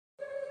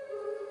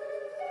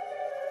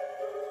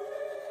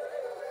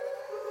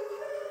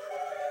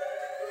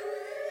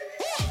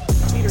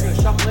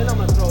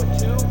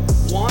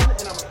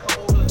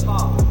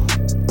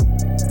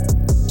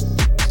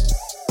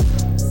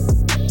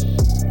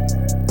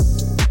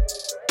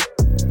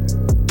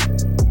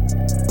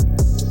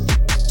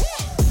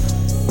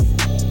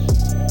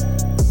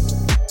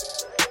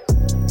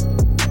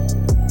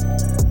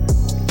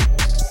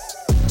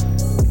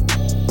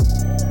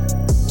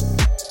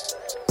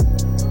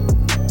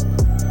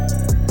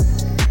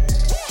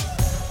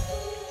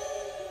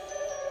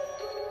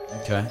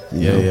Okay.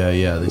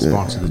 Yeah. They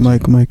sponsor the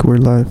Mike, we're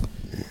live.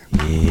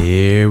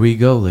 Here we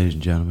go, ladies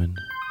and gentlemen.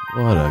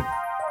 What a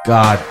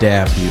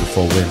goddamn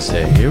beautiful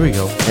Wednesday. Here we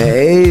go.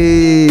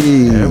 Hey.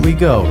 There we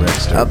go,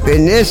 Rickster. Up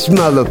in this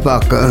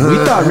motherfucker.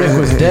 We thought Rick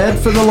was dead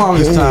for the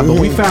longest time, but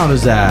we found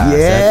his ass.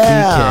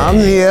 Yeah, I'm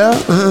here.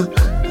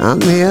 I'm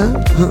here.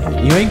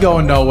 You ain't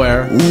going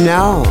nowhere.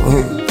 No.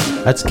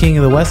 That's King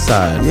of the West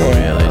Side.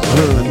 Yeah. Ladies and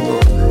gentlemen.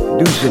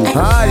 Do some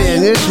party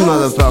in this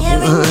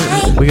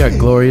motherfucker. We got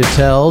Gloria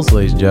Tells,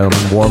 ladies and gentlemen,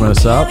 warming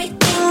us up.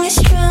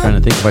 Trying to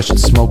think if I should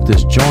smoke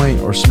this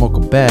joint or smoke a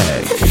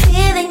bag.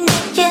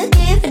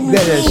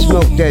 Better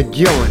smoke that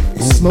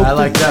joint. I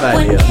like that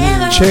idea.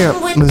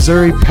 Champ,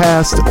 Missouri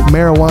passed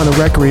marijuana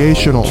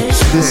recreational.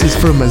 This is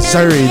for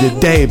Missouri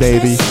today,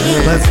 baby.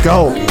 Let's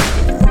go.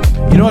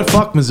 You know what?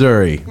 Fuck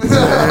Missouri.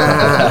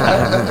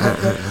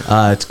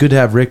 It's good to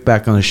have Rick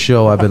back on the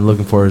show. I've been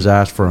looking for his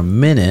ass for a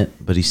minute,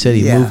 but he said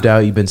he moved out.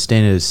 You've been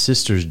staying at his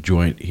sister's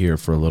joint here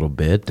for a little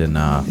bit. And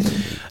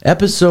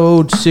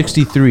episode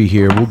 63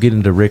 here, we'll get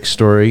into Rick's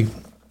story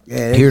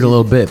here in a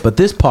little bit. But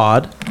this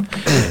pod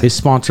is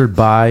sponsored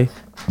by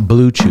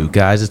Blue Chew.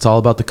 Guys, it's all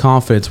about the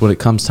confidence when it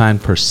comes time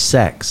for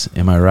sex.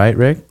 Am I right,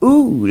 Rick?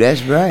 Ooh,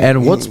 that's right.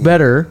 And what's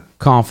better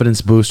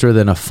confidence booster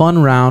than a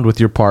fun round with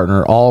your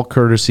partner, all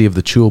courtesy of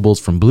the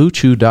chewables from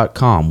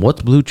BlueChew.com.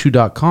 What's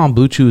BlueChew.com?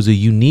 Blue Chew is a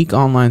unique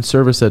online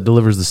service that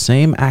delivers the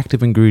same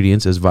active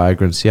ingredients as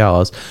Viagra and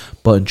Cialis,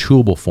 but in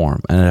chewable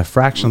form and at a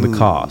fraction of the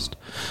cost.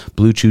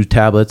 Blue Chew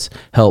tablets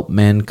help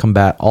men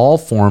combat all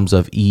forms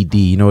of ED.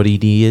 You know what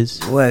ED is?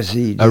 What's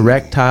ED?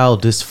 Erectile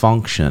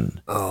dysfunction.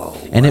 Oh,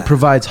 and it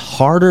provides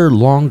harder,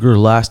 longer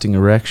lasting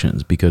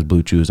erections because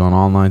Blue Chew is on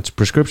online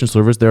prescription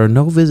service. There are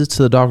no visits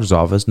to the doctor's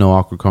office, no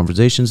awkward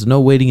conversations,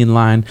 no waiting in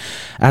line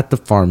at the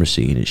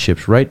pharmacy, and it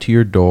ships right to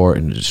your door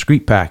in a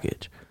discreet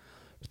package.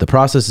 The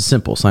process is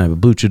simple. Sign up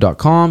at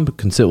BlueChew.com,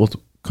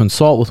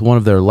 consult with one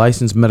of their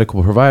licensed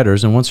medical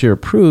providers, and once you're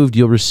approved,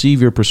 you'll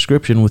receive your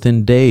prescription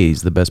within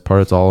days. The best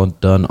part, it's all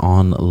done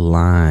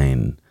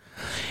online.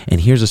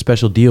 And here's a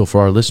special deal for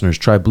our listeners.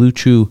 Try Blue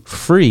Chew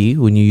free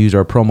when you use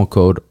our promo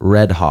code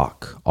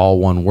REDHAWK, all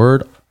one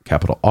word,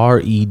 capital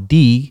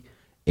REDHAWK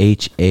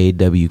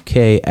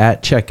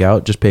at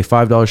checkout. Just pay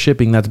 $5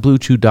 shipping. That's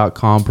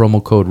BlueChew.com,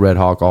 promo code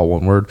REDHAWK, all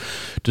one word.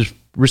 Just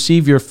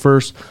receive your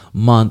first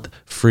month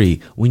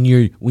free. When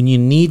you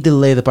need to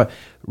lay the pipe.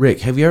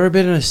 Rick, have you ever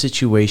been in a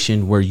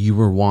situation where you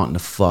were wanting to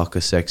fuck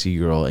a sexy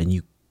girl and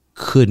you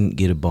couldn't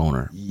get a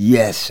boner?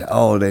 Yes,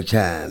 all the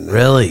time.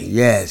 Really?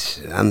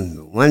 Yes.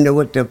 I'm wonder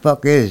what the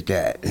fuck is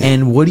that.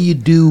 And what do you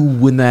do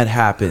when that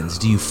happens?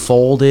 Do you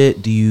fold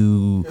it? Do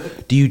you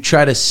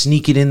try to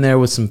sneak it in there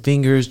with some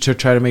fingers to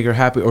try to make her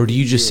happy? Or do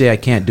you just say, I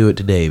can't do it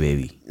today,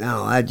 baby?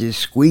 No, I just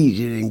squeeze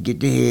it and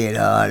get the head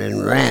hard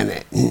and ram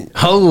it.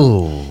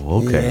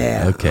 Oh, okay.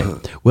 Yeah. Okay.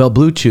 Well,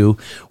 Blue Chew,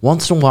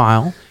 once in a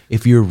while,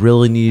 if you're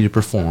really needing to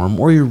perform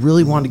or you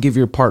really want to give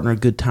your partner a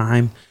good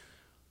time,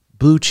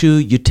 Blue Chew,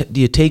 you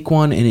take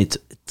one, and it's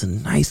a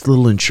nice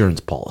little insurance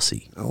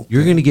policy. Okay.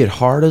 You're going to get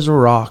hard as a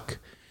rock,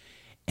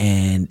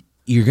 and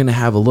you're going to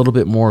have a little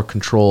bit more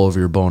control over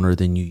your boner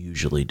than you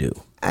usually do.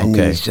 I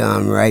need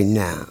some right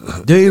now.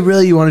 Do you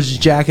really? You want to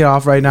just jack it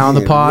off right now on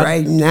the pod?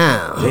 Right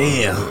now.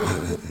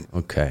 Damn.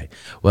 Okay.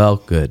 Well,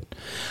 good.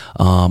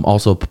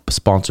 Also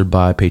sponsored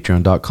by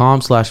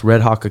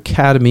patreon.com/RedHawk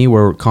Academy,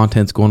 where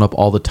content's going up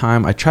all the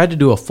time. I tried to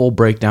do a full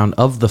breakdown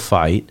of the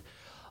fight.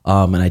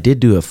 And I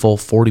did do a full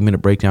 40-minute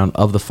breakdown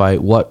of the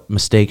fight, what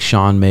mistakes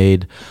Sean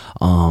made,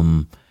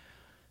 and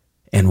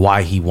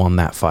why he won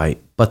that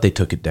fight. But they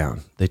took it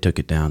down.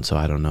 So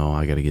I don't know.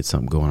 I got to get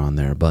something going on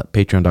there. But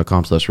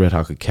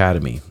patreon.com/RedHawk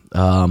Academy.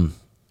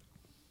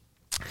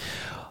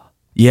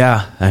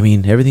 Yeah, I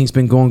mean, everything's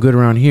been going good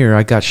around here.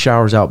 I got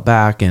showers out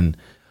back, and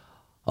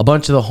a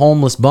bunch of the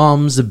homeless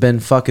bums have been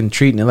fucking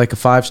treating it like a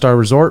 5-star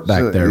resort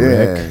back there,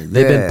 Rick.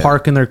 They've been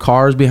parking their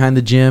cars behind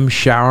the gym,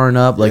 showering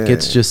up like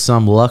it's just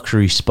some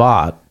luxury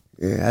spot.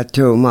 Yeah, I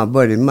told my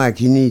buddy Mike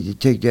he needs to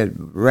take that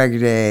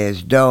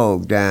ragged-ass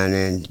dog down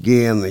there and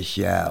give him a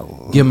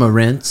shower. Give him a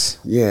rinse?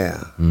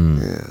 Yeah,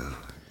 yeah.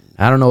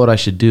 I don't know what I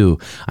should do.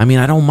 I mean,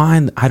 I don't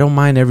mind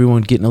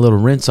everyone getting a little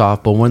rinse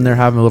off, but when they're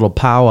having a little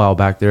powwow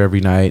back there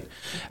every night,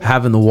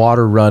 having the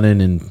water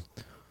running and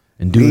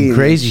doing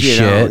crazy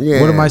shit.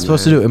 What am I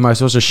supposed to do? Am I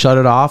supposed to shut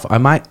it off? What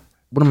am I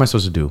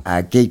supposed to do?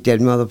 I gate that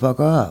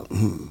motherfucker up.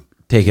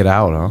 Take it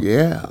out, huh?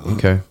 Yeah.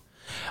 Okay.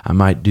 I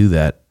might do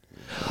that.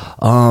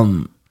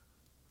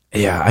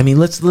 Yeah, I mean,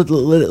 let's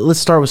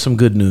start with some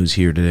good news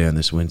here today on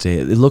this Wednesday.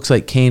 It looks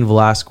like Cain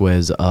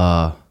Velasquez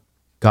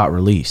got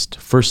released.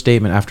 First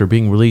statement after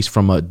being released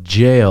from a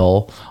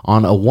jail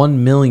on a $1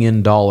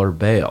 million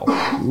bail.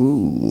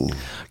 Ooh.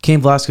 Cain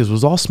Velasquez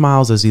was all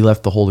smiles as he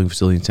left the holding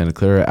facility in Santa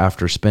Clara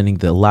after spending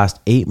the last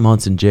 8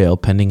 months in jail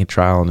pending a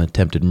trial on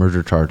attempted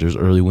murder charges.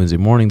 Early Wednesday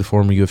morning, the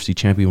former UFC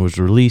champion was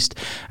released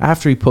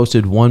after he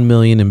posted $1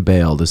 million in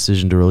bail.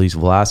 Decision to release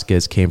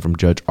Velasquez came from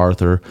Judge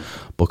Arthur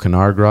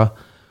Bocanegra,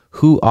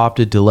 who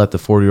opted to let the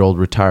 40-year-old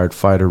retired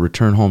fighter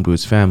return home to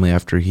his family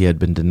after he had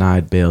been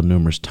denied bail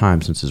numerous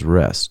times since his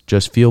arrest.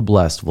 Just feel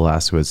blessed,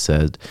 Velasquez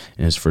said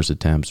in his first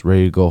attempts,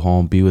 ready to go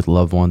home, be with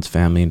loved ones,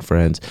 family, and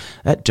friends.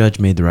 That judge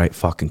made the right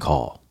fucking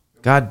call.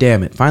 God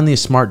damn it. Finally a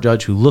smart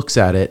judge who looks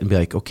at it and be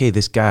like, okay,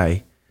 this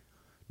guy,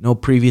 no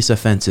previous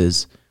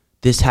offenses.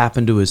 This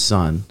happened to his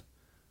son.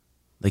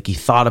 Like, he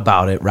thought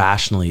about it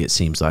rationally, it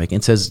seems like,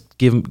 and says,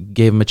 gave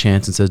him a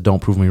chance and says,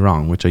 don't prove me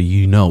wrong, which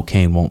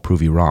Kane won't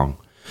prove you wrong.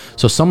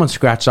 So someone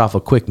scratched off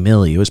a quick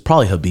milli. It was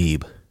probably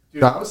Habib.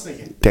 Dude, I was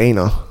thinking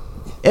Dana.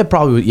 It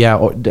probably, yeah,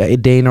 or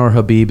Dana or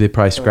Habib, they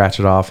probably scratched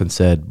it off and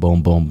said,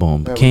 boom, boom,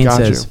 boom. Yeah, Kane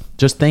says,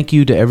 just thank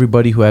you to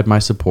everybody who had my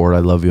support. I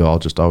love you all.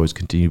 Just always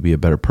continue to be a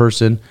better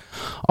person.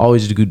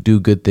 Always do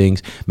good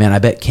things. Man, I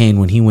bet Kane,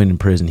 when he went in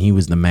prison, he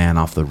was the man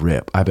off the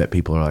rip. I bet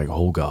people are like,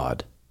 oh,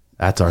 God.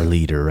 That's our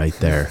leader right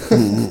there.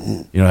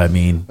 You know what I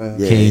mean? Yeah,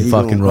 Kane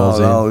fucking rolls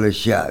in. All the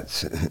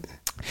shots.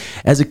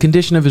 As a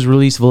condition of his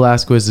release,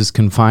 Velasquez is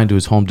confined to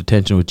his home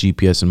detention with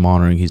GPS and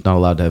monitoring. He's not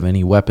allowed to have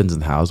any weapons in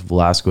the house.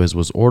 Velasquez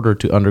was ordered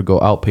to undergo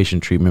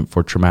outpatient treatment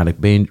for traumatic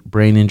brain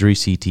injury,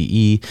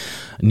 CTE,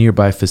 a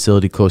nearby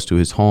facility close to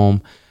his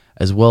home,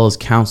 as well as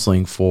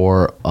counseling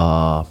for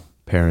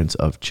parents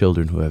of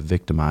children who have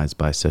victimized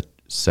by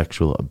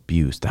sexual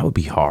abuse. That would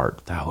be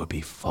hard. That would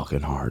be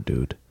fucking hard,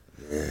 dude.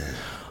 Yeah.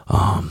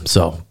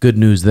 So good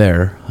news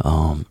there.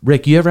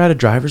 Rick, you ever had a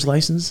driver's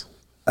license?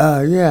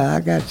 Yeah,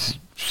 I got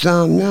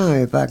some now.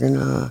 If I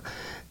can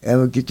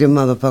ever get them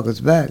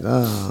motherfuckers back.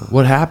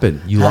 What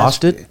happened? You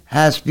lost it?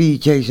 High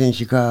speed chase in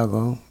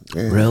Chicago.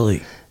 Yeah.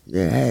 Really?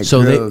 Yeah, I had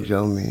So drugs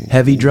on me.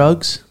 Heavy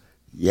drugs?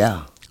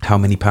 Yeah. How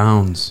many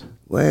pounds?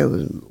 Well, it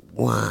was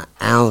 1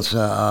 ounce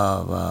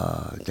of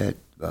that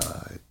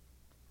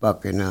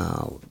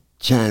fucking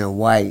China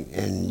White,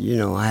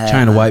 and I had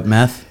China White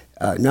meth?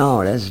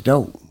 No, that's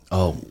dope.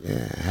 Oh.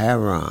 Yeah,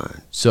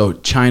 heroin. So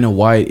China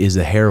White is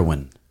the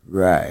heroin.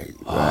 Right.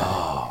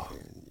 Oh.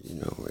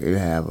 It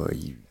have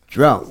you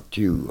drunk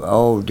too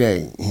all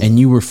day. And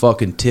you were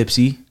fucking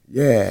tipsy?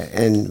 Yeah,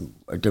 and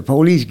the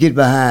police get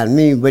behind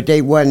me, but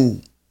they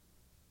wasn't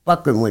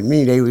fucking with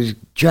me. They was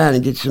trying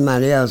to get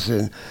somebody else,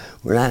 and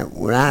when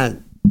I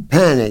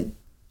panicked,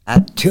 I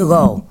took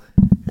off.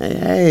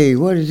 Hey,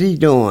 what is he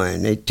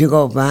doing? They took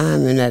off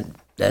behind me, and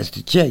that's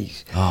the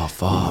chase. Oh,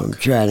 fuck. I'm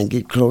trying to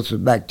get closer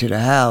back to the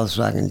house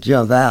so I can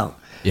jump out.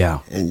 Yeah.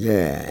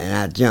 And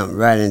I jumped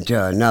right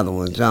into another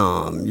one's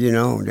arm.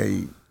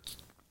 They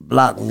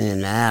blocked me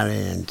in the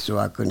alley, and so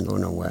I couldn't go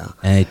nowhere.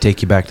 And they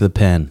take you back to the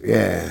pen.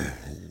 Yeah,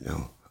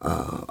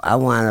 I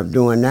wound up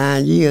doing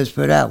 9 years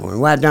for that one.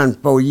 Well, I done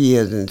 4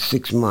 years and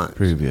 6 months.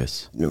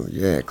 Previous.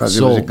 Yeah, because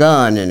there was a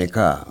gun in the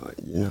car,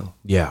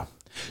 Yeah.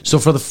 So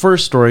for the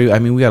first story, I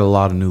mean, we got a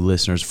lot of new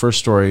listeners. First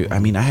story, I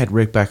mean, I had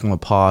Rick back on the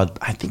pod.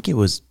 I think it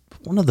was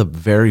one of the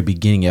very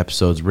beginning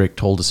episodes. Rick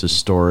told us his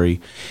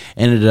story.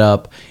 Ended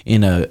up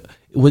in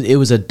it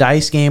was a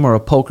dice game or a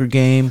poker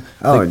game.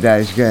 Oh,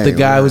 dice game. The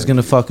guy was going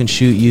to fucking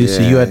shoot you,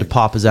 so you had to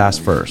pop his ass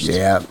first.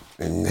 Yeah,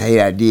 and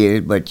hey, I did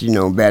it, but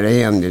better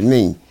him than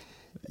me.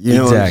 You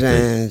know what I'm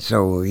saying?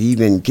 So he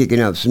been kicking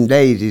up some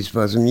daisies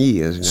for some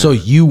years now. So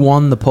you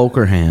won the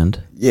poker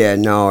hand. Yeah,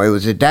 no, it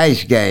was a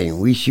dice game.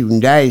 We shooting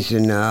dice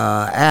in the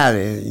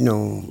alley,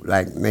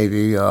 like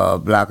maybe a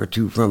block or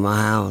two from my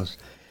house.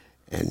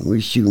 And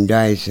we shooting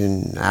dice,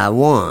 and I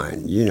won,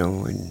 and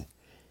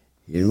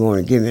he didn't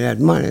want to give me that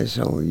money.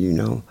 So,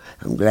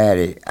 I'm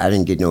glad I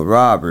didn't get no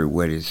robbery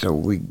with it.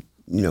 So he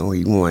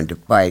wanted to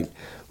fight.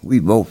 We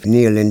both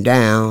kneeling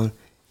down.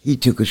 He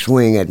took a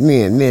swing at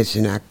me and missed,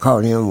 and I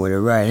caught him with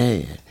a right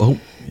hand. Oh,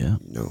 yeah.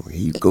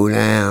 He go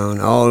down,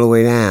 all the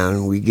way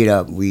down. We get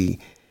up, we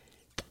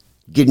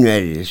getting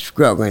ready to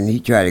struggle, and he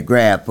tried to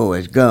grab for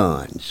his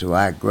gun. So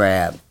I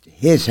grabbed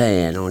his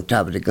hand on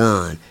top of the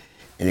gun,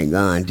 and the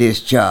gun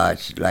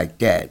discharged like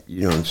that.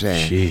 You know what I'm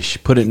saying?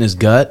 Sheesh. Put it in his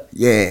gut?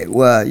 Yeah,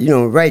 well,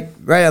 right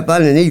up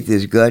underneath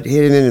his gut,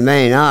 hit him in the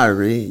main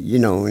artery,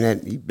 and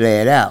that he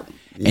bled out.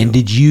 And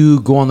did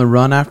you go on the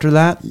run after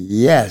that?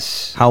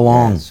 Yes. How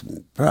long? Yes.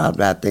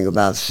 Probably, I think,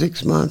 about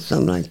 6 months,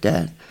 something like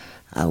that.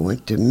 I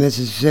went to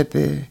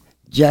Mississippi,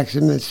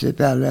 Jackson,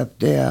 Mississippi. I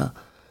left there,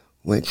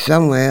 went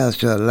somewhere else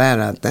to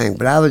Atlanta, I think.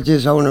 But I was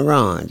just on the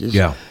run, just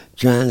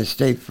trying to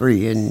stay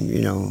free. And,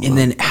 And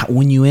then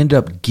when you end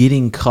up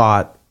getting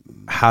caught,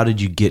 how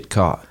did you get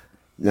caught?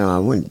 No, I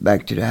went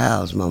back to the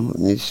house. My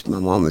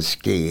mom was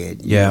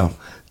scared. You know,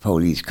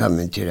 police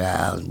coming to the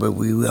house. But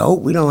we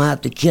hope we don't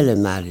have to kill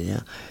him out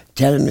here.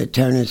 Tell him to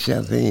turn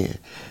himself in.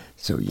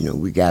 So,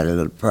 we got a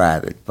little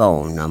private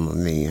phone number,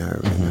 me and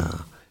her.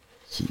 And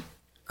she,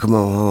 come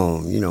on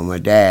home. My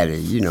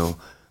daddy,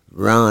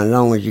 run as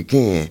long as you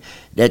can.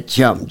 That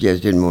chump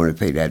just didn't want to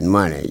pay that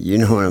money. You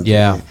know what I'm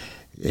saying?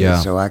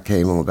 Yeah. So I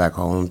came on back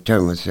home,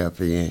 turned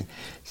myself in,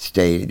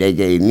 stayed. They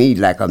gave me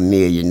like $1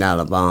 million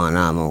bond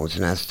almost,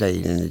 and I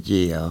stayed in the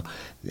jail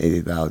maybe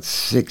about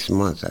 6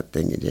 months, I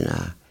think, and then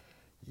I,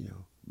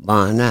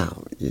 bond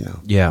out,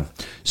 Yeah.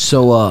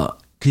 So,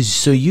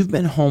 so you've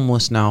been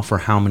homeless now for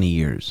how many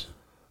years?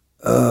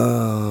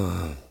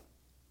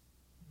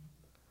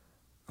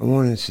 I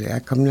want to say I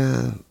come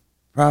down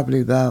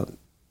probably about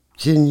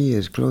 10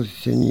 years, close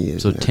to 10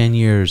 years. So now. 10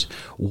 years.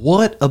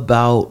 What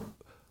about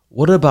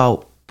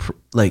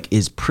like,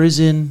 is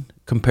prison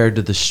compared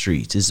to the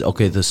streets? So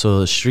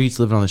the streets,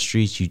 living on the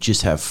streets, you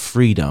just have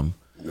freedom.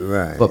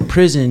 Right. But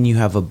prison, you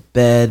have a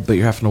bed, but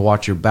you're having to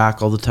watch your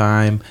back all the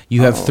time.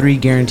 You have 3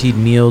 guaranteed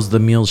meals. The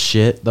meals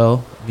shit,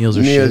 though. Meals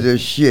are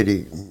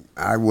shitty.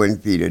 I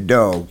wouldn't feed a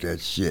dog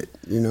that shit,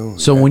 you know.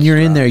 So when you're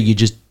in there, you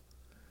just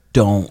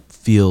don't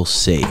feel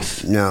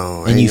safe.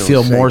 No. And you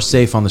feel more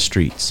safe on the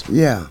streets.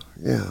 Yeah.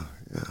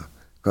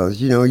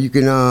 Because, you know, you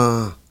can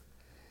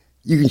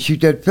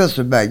shoot that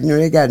pistol back. You know,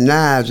 they got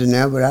knives in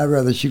there, but I'd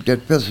rather shoot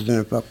that pistol than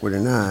to fuck with a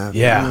knife.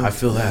 Yeah, you know? I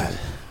feel that.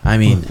 I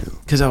mean,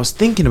 because I was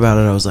thinking about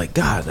it, I was like,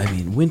 God, I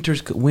mean,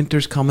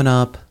 winter's coming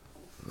up.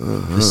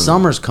 The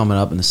summer's coming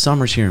up, and the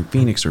summers here in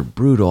Phoenix are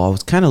brutal. I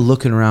was kind of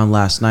looking around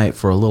last night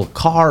for a little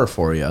car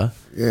for you.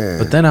 Yeah.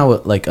 But then I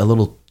would like a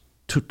little,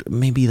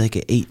 maybe like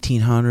a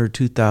 $1,800,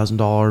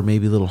 $2,000,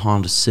 maybe a little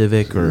Honda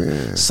Civic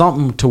or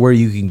something to where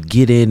you can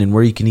get in and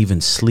where you can even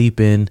sleep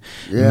in.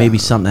 Yeah. Maybe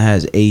something that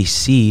has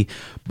AC.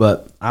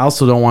 But I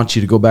also don't want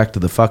you to go back to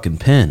the fucking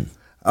pen.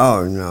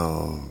 Oh,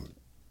 no.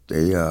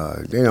 They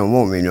don't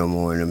want me no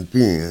more in them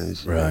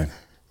pens. Right.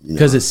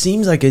 Because it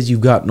seems like as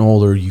you've gotten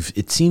older,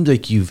 it seems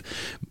like you're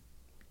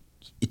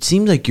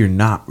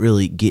not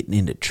really getting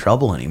into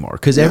trouble anymore.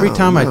 Because every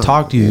time I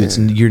talk to you,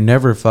 you're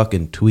never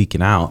fucking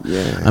tweaking out.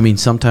 Yeah. I mean,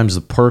 sometimes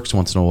the perks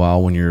once in a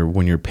while when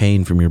your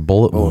pain from your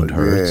bullet wound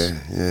hurts.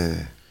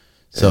 Yeah.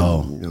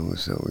 So, And,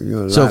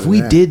 so if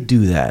we did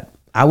do that,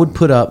 I would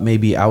try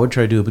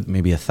to do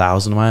maybe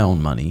 1,000 of my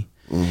own money,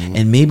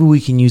 and maybe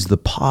we can use the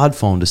pod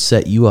phone to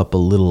set you up a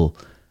little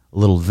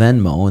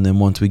Venmo, and then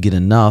once we get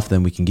enough,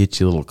 then we can get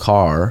you a little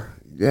car.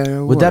 Yeah,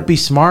 would that be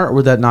smart or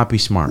would that not be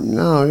smart?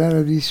 No, that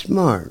would be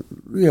smart.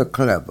 Real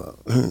clever.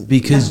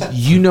 Because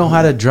you know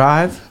how to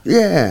drive?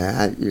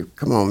 Yeah.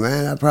 Come on,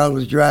 man. I probably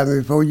was driving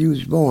before you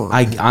was born.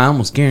 I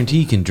almost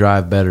guarantee you can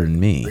drive better than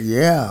me.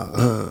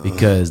 Yeah.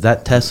 Because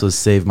that Tesla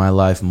saved my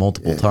life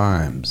multiple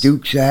times.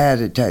 Dukes of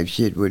Hazzard type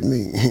shit with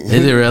me.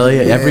 Is it really?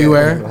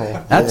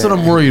 Everywhere? That's what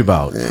I'm worried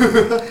about.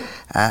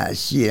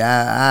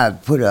 I'd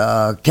put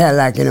a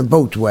Cadillac in a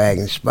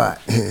Volkswagen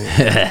spot.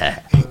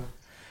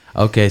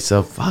 Okay,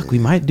 so fuck, we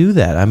might do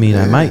that. I mean,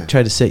 I might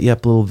try to set you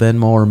up a little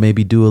Venmo or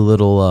maybe do a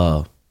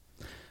little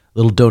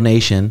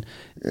donation.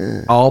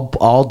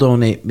 I'll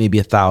donate maybe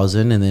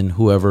 1,000, and then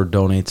whoever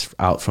donates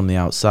out from the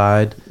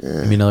outside,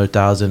 maybe another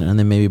 1,000, and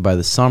then maybe by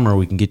the summer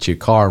we can get you a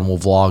car and we'll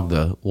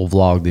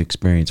vlog the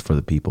experience for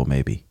the people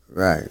maybe.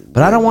 Right.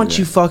 But I don't want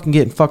you fucking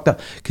getting fucked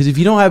up, because if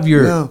you don't have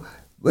your No.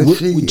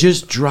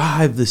 just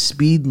drive the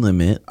speed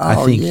limit. Oh,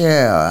 I think.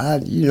 yeah.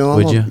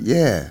 Would you?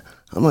 Yeah.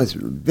 I'm a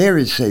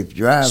very safe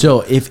driver.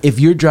 So if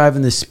you're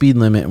driving the speed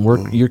limit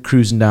and you're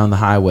cruising down the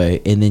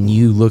highway, and then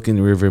you look in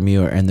the rearview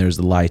mirror and there's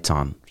the lights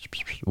on,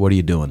 what are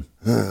you doing?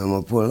 I'm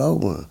going to pull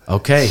over.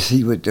 Okay.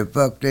 See what the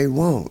fuck they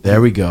want. There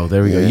we go.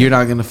 Yeah. You're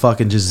not going to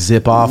fucking just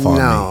zip off on me.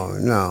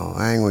 No.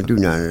 I ain't going to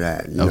do none of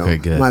that. Okay,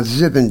 good. My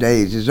zipping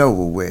days is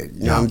over with.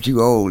 You know, I'm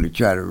too old to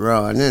try to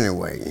run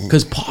anyway.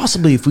 Because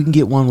possibly if we can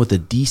get one with a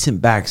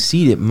decent back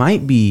seat,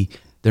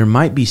 there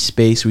might be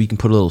space where you can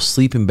put a little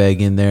sleeping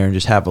bag in there and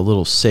just have a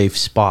little safe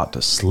spot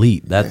to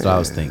sleep. That's what I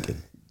was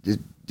thinking.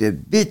 The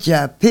bitch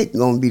I picked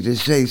gonna be the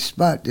safe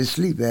spot to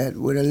sleep at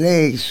with her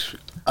legs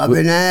up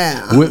in the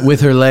air. With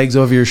her legs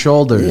over your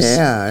shoulders.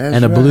 Yeah, that's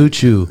and a right. blue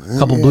chew. A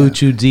couple blue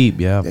chew deep,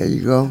 yeah. There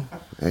you go.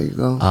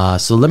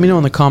 So let me know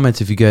in the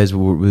comments if you guys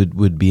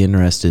would be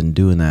interested in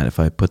doing that. If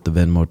I put the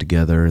Venmo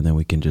together and then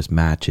we can just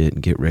match it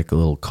and get Rick a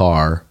little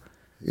car.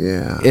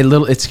 Yeah.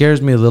 It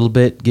scares me a little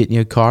bit getting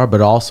you a car,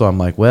 but also I'm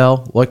like,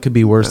 well, what could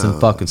be worse than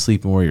fucking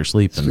sleeping where you're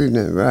sleeping?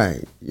 Sleeping,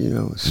 right.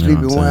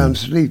 Sleeping where I'm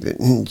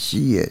sleeping.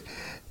 Shit.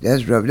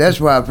 That's rough.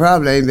 That's why I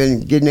probably ain't been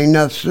getting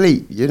enough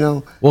sleep,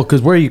 Well,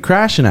 because where are you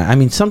crashing at? I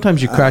mean,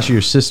 sometimes you crash at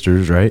your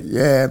sister's, right?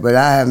 Yeah, but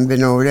I haven't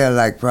been over there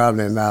like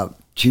probably about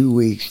 2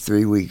 weeks,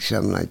 3 weeks,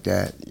 something like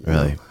that.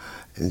 Really?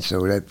 And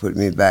so that put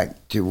me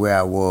back to where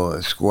I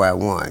was, square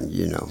one,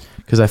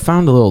 Because I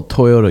found a little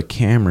Toyota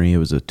Camry. It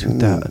was a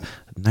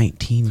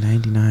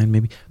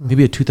 1999,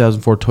 maybe a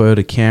 2004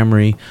 Toyota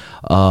Camry.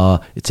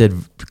 It said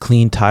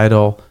clean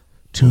title,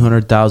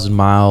 200,000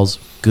 miles,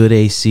 good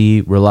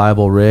AC,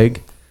 reliable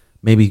rig.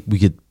 Maybe we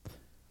could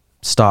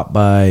stop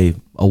by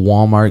a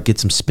Walmart,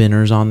 get some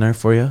spinners on there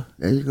for you.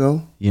 There you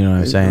go. You know what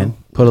I'm saying?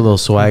 Put a little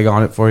swag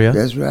on it for you.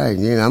 That's right.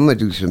 Yeah, I'm going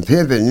to do some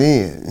pimping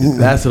then.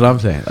 That's what I'm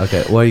saying.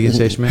 Okay, what are you going to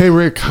say, Schmidt? Hey,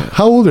 Rick,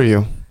 how old are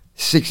you?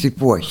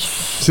 64.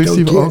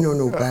 64. Don't tell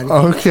nobody.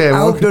 Okay.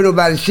 I hope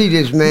nobody see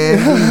this, man.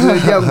 These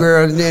little young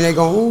girls, and then they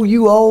go, "Oh,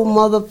 you old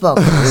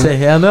motherfucker." Say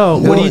hell no.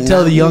 What do you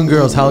tell the young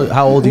girls?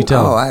 How old do you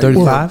tell them?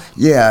 35?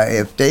 Yeah,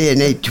 if they in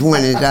their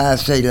 20s, I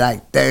say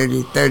like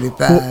 30,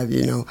 35.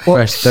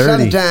 Fresh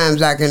 30.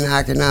 Sometimes I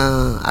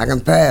can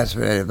pass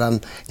for that if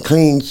I'm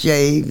clean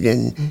shaved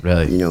and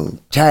really,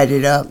 tied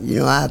it up.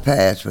 I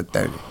pass for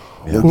 30.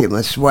 Get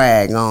my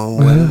swag on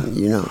with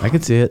them, I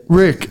can see it.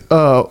 Rick,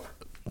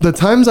 the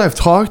times I've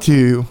talked to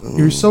you,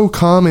 you're so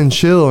calm and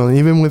chill, and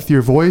even with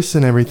your voice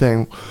and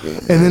everything.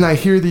 And then I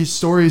hear these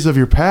stories of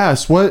your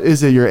past. What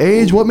is it? Your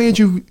age? What made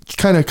you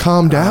kind of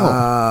calm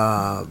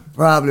down?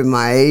 Probably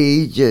my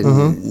age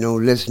and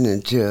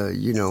listening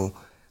to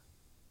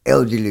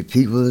elderly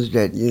peoples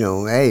that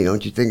hey,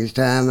 don't you think it's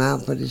time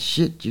out for the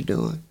shit you're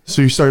doing?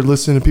 So you started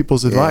listening to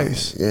people's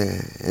advice.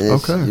 Yeah, and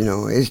it's,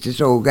 it's this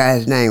old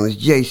guy's name was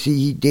JC.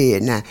 He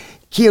dead now.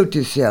 Killed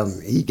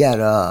himself. He got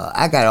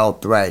I got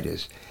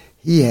arthritis.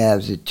 He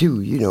has it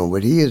too,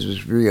 but his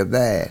was real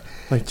bad.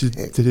 Like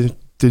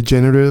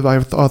degenerative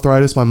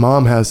arthritis. My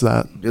mom has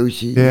that. Do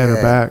she? Yeah, in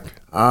her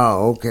back.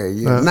 Oh, okay.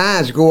 Yeah.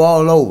 Mine's go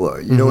all over,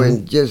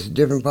 in just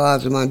different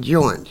parts of my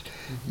joints.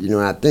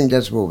 I think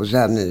that's what was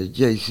happening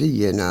to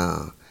JC. And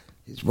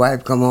his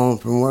wife come home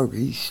from work.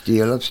 He's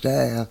still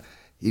upstairs.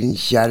 He done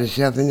shot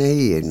himself in the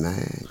head,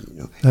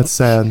 man. That's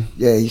sad.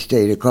 Yeah, he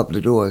stayed a couple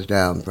of doors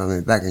down from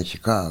me back in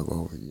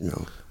Chicago,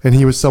 And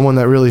he was someone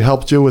that really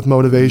helped you with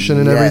motivation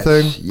and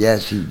everything?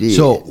 Yes, he did.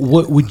 So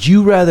what would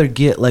you rather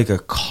get, like a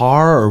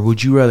car, or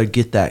would you rather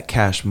get that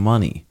cash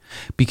money?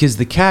 Because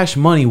the cash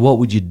money, what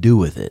would you do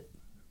with it?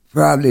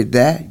 Probably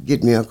that.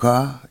 Get me a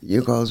car.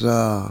 Because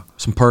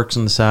some perks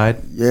on the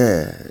side?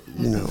 Yeah,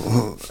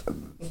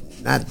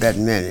 not that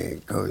many.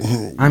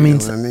 I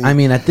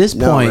mean, at this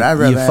point,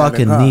 you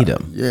fucking need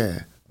them. Yeah.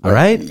 All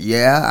right?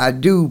 Yeah, I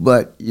do,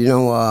 but,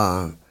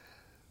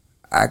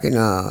 I can,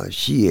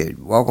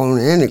 walk on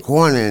any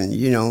corner and,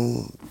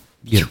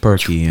 get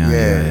perky,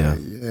 yeah.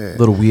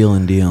 Little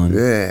wheeling dealing.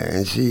 Yeah,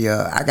 and see,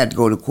 I got to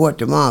go to court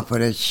tomorrow for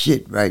that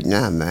shit right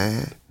now,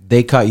 man.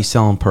 They caught you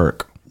selling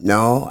perk.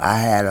 No, I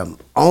had them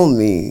on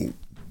me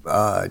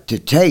to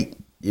take,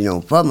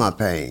 for my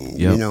pain,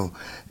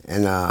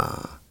 and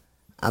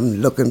I'm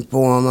looking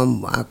for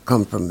them. I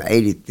come from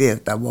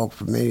 85th. I walk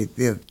from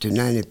 85th to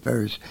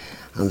 91st.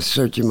 I'm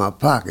searching my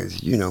pockets,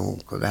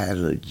 because I had a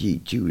little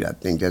G2. I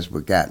think that's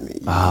what got me.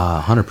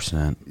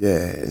 100%.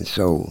 Yeah, and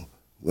so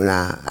when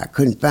I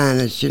couldn't find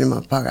that shit in my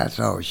pocket, I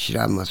said, oh, shit,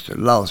 I must have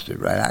lost it,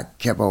 right? I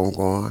kept on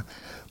going.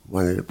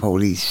 One of the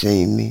police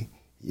seen me,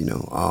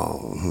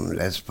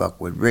 let's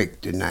fuck with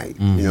Rick tonight,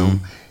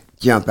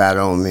 jump out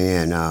on me,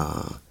 and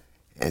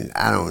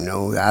I don't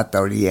know, I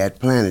thought he had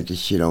planted the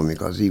shit on me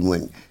because he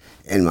went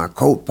in my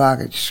coat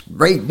pocket,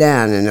 straight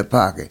down in the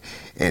pocket,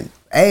 and,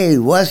 hey,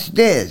 what's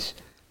this?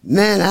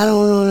 Man, I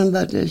don't know nothing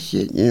about that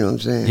shit, you know what I'm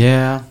saying?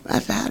 Yeah. I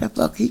said, how the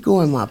fuck he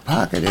go in my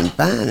pocket and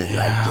find it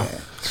like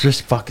that? It's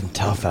just fucking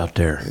tough out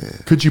there. Yeah.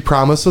 Could you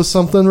promise us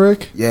something,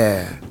 Rick?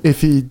 Yeah.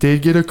 If he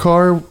did get a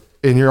car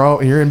and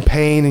you're in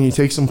pain and you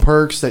take some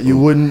perks, that you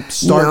wouldn't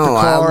start the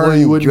car,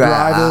 you wouldn't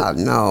drive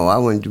it? No, I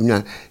wouldn't do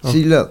nothing.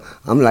 See, look,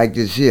 I'm like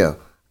this here.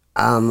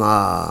 I'm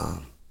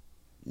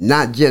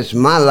not just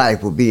my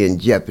life will be in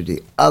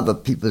jeopardy, other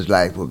people's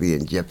life will be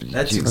in jeopardy.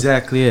 That's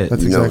exactly it.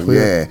 That's exactly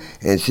it.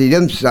 And see,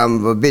 them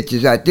some of the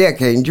bitches out there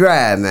can't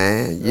drive,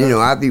 man.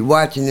 I be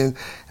watching them.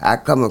 I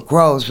come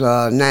across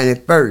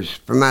 91st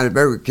from out of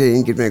Burger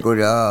King, get ready to go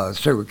to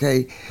Circle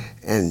K,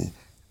 and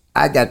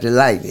I got the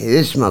light.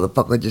 This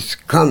motherfucker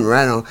just come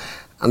right on.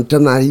 I'm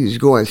talking about he was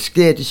going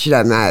scared the shit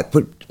out of me. I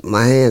put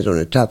my hands on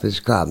the top of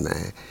his car,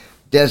 man.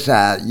 That's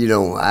how,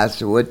 I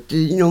said, what,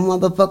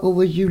 motherfucker,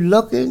 was you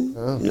looking?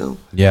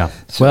 Yeah.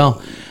 So,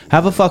 well,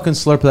 have a fucking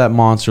slurp of that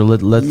monster.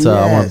 Let's.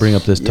 I want to bring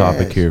up this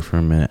topic here for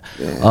a minute.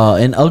 Yeah.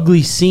 An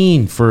ugly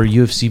scene for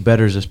UFC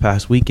bettors this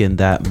past weekend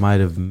that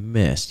might have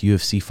missed.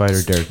 UFC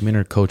fighter Derek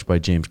Minner, coached by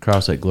James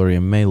Krause at Glory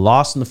MMA,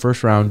 lost in the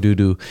first round due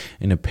to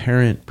an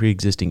apparent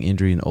pre-existing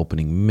injury in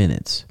opening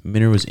minutes.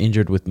 Minner was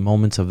injured with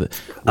moments of the.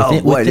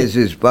 This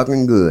is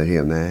fucking good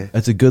here, man.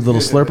 That's a good little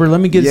slurper. Let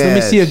me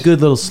see a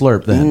good little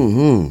slurp then.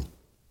 Mm-hmm.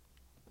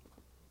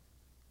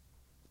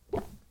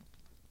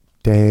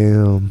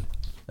 Damn.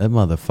 That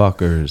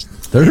motherfucker is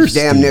thirsty. It's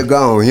damn near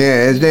gone.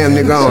 Yeah, it's damn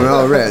near gone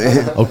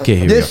already. Okay,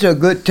 here this we go. A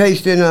good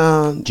tasting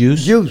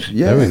juice.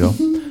 Yeah. There we go.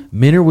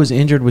 Minner was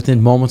injured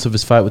within moments of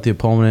his fight with the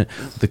opponent.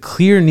 With a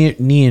clear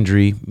knee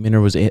injury,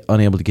 Minner was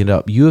unable to get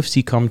up.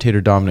 UFC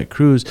commentator Dominic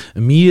Cruz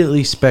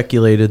immediately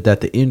speculated that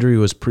the injury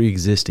was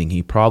pre-existing.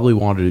 He probably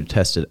wanted to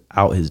test it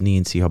out his knee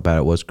and see how bad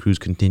it was. Cruz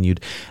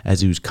continued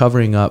as he was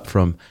covering up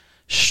from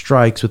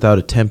strikes without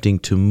attempting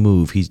to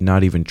move. He's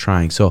not even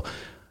trying. So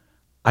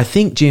I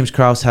think James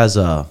Krause has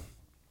a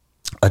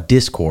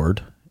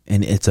Discord,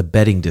 and it's a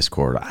betting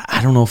Discord.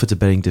 I don't know if it's a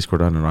betting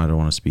Discord. I don't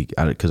want to speak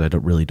at it because I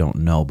really don't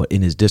know. But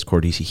in his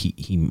Discord,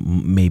 he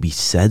maybe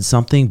said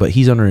something, but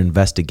he's under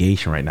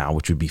investigation right now,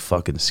 which would be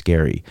fucking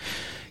scary.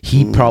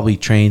 He probably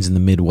trains in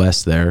the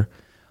Midwest there,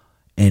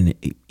 and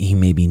he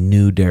maybe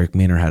knew Derek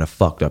Minner had a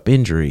fucked up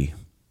injury.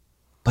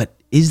 But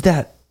is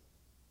that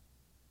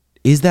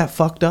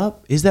fucked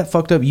up? Is that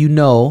fucked up?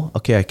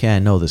 I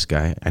know this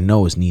guy. I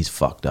know his knee's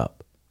fucked up.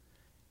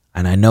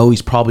 And I know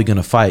he's probably going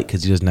to fight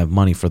because he doesn't have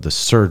money for the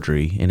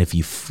surgery. And if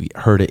you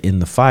heard it in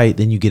the fight,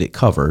 then you get it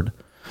covered.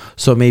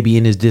 So maybe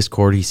in his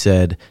Discord, he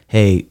said,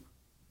 hey,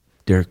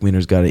 Derek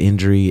Minner's got an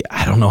injury.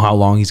 I don't know how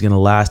long he's going to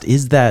last.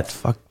 Is that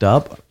fucked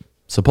up?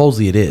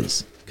 Supposedly it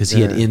is because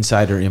he had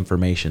insider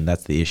information.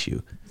 That's the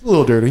issue. It's a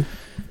little dirty.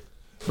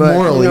 But,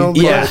 morally.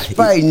 But it's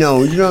fight,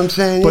 no. You know what I'm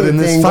saying? But in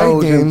this fight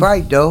goes game, in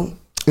fight, though.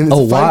 In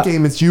this fight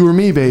game, it's you or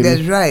me, baby.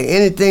 That's right.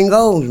 Anything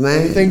goes,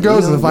 man. Anything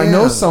goes. And if I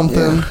know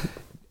something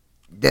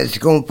that's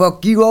gonna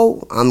fuck you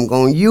out, I'm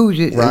gonna use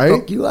it and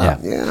fuck you up.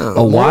 Yeah.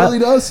 Morally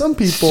does some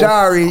people.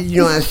 Sorry,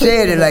 I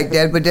said it like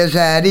that, but that's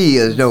how it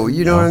is, though.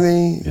 You know what I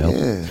mean? Yep.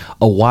 Yeah.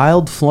 A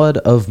wild flood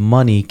of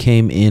money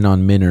came in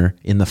on Minner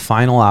in the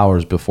final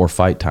hours before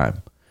fight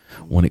time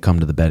when it come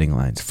to the betting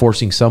lines,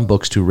 forcing some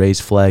books to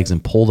raise flags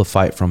and pull the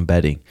fight from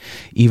betting,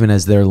 even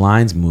as their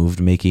lines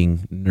moved, making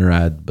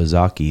Nurad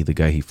Bazaki, the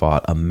guy he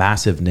fought, a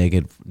massive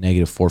negative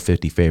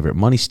 450 favorite.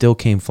 Money still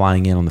came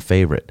flying in on the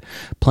favorite.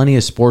 Plenty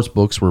of sports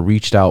books were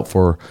reached out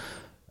for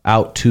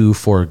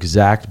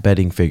exact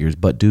betting figures,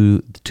 but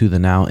due to the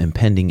now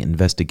impending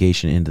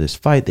investigation into this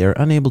fight, they are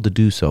unable to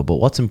do so. But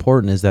what's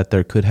important is that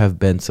there could have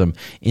been some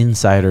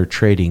insider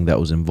trading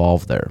that was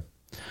involved there.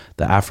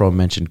 The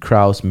aforementioned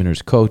Kraus,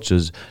 Minner's coach,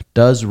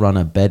 does run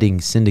a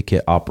betting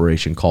syndicate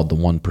operation called the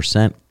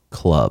 1%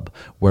 Club,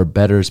 where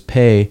bettors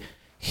pay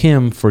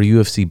him for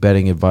UFC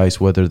betting advice.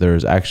 Whether there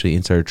is actually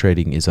insider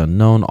trading is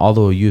unknown,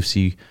 although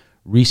UFC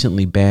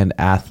recently banned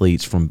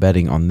athletes from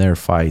betting on their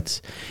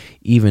fights,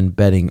 even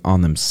betting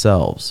on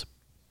themselves.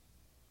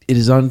 It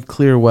is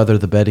unclear whether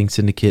the betting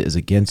syndicate is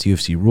against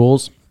UFC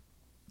rules,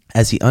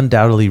 as he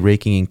undoubtedly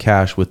raking in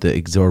cash with the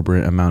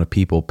exorbitant amount of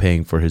people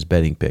paying for his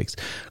betting picks.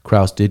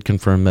 Kraus did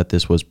confirm that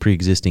this was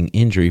pre-existing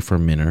injury for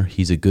Minner.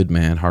 He's a good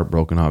man,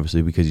 heartbroken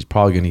obviously, because he's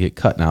probably going to get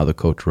cut now, the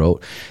coach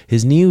wrote.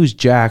 His knee was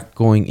jacked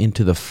going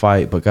into the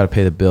fight, but got to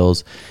pay the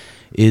bills.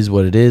 Is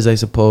what it is, I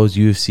suppose.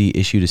 UFC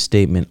issued a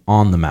statement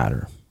on the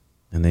matter.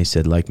 And they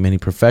said, like many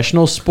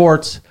professional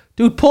sports...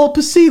 Dude, pull up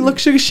a seat. Look,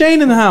 Sugar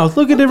Shane in the house.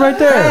 Look at it right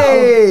there.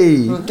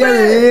 Hey,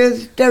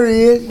 there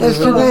he is. That's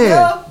the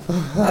man.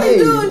 How you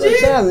doing, G?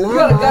 You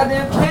got a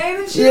goddamn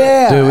cane and shit?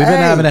 Yeah. Dude, we've been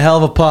having a hell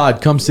of a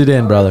pod. Come sit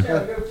in,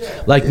 brother.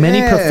 Like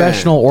many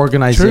professional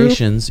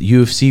organizations,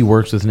 UFC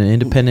works with an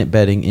independent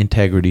betting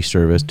integrity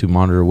service to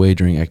monitor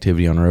wagering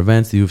activity on our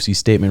events. The UFC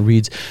statement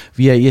reads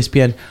via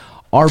ESPN,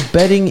 our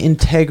betting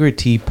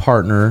integrity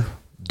partner,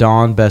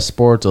 Dawn Best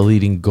Sports, a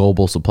leading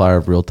global supplier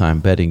of real-time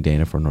betting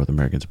data for North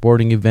American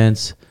sporting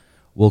events,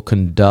 will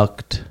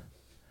conduct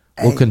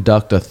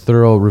a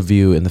thorough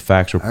review in the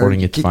facts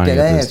reporting its findings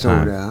at this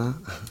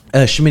time.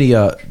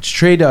 Schmitty,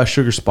 trade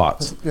sugar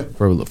spots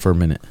for a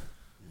minute.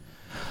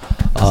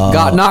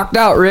 Got knocked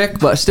out, Rick,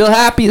 but still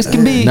happy as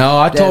can be. No,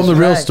 I told him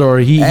the real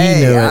story. He knew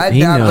it.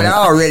 But I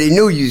already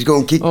knew you was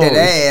gonna kick that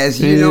ass.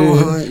 You know,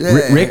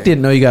 Rick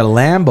didn't know you got a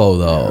Lambo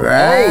though.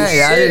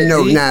 Right? I didn't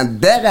know. Now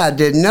bet I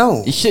didn't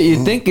know. Shit,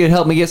 you'd think it'd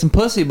help me get some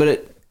pussy, but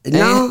it.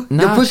 No,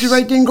 the pussy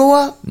rate didn't go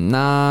up.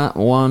 Not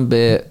one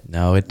bit.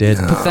 No, it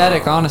didn't.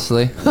 Pathetic,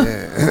 honestly.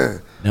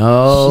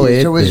 No,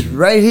 Shit, so it's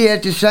right here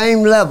at the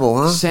same level,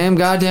 huh? Same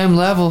goddamn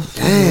level.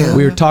 Damn.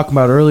 We were talking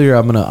about earlier.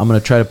 I'm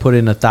gonna try to put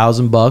in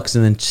 $1,000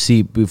 and then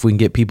see if we can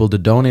get people to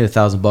donate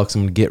 $1,000.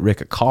 I'm gonna get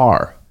Rick a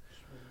car.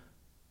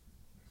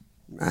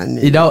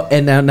 And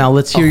now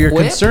let's hear your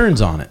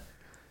concerns on it.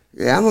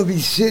 Yeah, I'm gonna be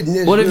sitting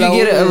there. What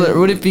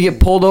if you get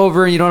pulled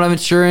over and you don't have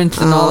insurance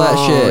and all that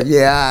shit?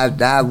 Yeah,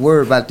 I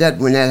worry about that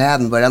when that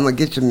happens. But I'm gonna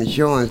get some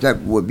insurance. That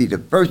would be the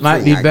first.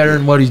 Might thing be better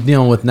than what he's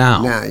dealing with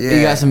now. Yeah,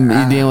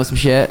 you dealing with some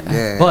shit.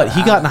 Yeah, but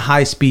he got in a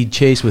high-speed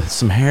chase with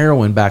some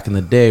heroin back in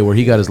the day, where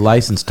he got his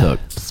license took.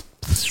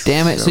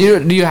 Damn it! So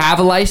do you have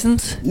a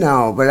license?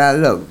 No, but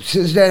look.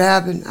 Since that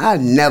happened,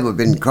 I've never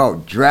been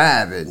caught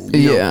driving.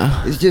 You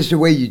know? It's just the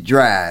way you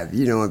drive.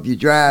 You know, if you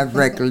drive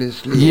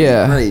recklessly,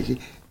 crazy,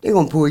 they're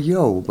gonna pull you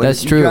over. But that's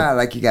if you true. drive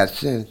like you got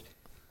sense.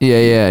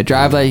 Yeah.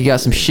 Drive like you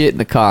got some shit in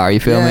the car. You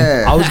feel me?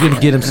 I was gonna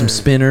get him some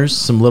spinners,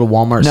 some little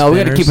Walmart. No, spinners.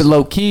 we gotta keep it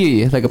low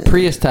key, like a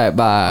Prius type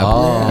vibe.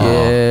 Oh,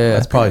 yeah,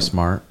 that's probably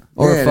smart.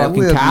 Or a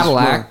fucking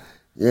Cadillac.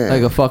 Yeah.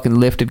 Like a fucking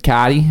lifted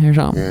caddy or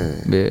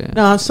something. Yeah.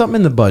 No, something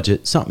in the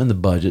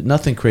budget.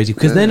 Nothing crazy.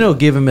 Because then it'll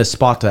give him a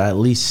spot to at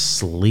least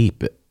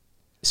sleep.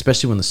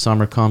 Especially when the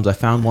summer comes. I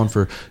found one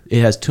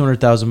it has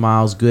 200,000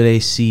 miles, good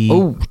AC.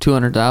 Oh,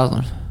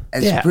 200,000.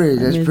 That's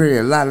pretty.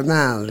 A lot of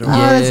miles.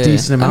 Right? That's a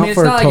decent amount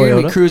for a Toyota. It's not like you're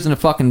gonna be cruising to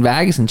fucking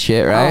Vegas and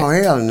shit, right? Oh,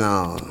 hell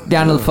no.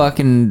 Down to the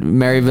fucking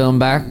Maryville and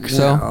back,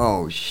 so.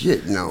 Oh,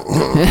 shit, no.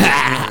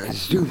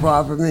 It's too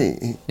far for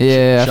me.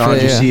 Yeah, Sean,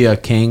 did you see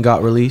Kane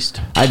got released?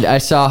 I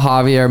saw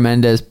Javier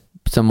Mendez,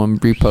 someone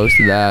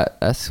reposted that.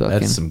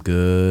 That's some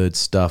good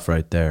stuff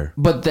right there.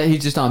 But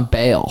he's just on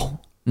bail.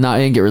 No,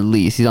 he didn't get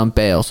released. He's on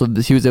bail. So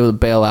he was able to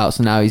bail out,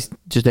 so now he's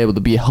just able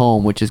to be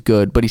home, which is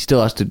good. But he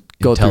still has to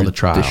go through the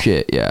trial. The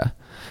shit, yeah.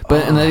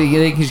 But and then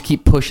they can just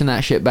keep pushing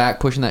that shit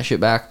back,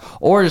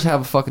 or just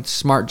have a fucking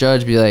smart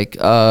judge be like,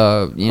 you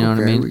know what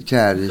I mean? We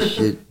tired of this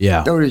shit.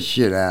 Yeah. Throw this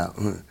shit out.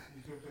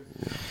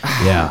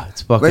 Yeah,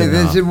 it's fucking. But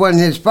if it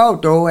wasn't his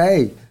fault, though,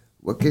 hey,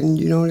 what can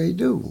they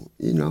do?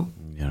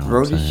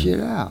 Throw this shit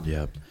out.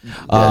 Yep.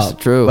 That's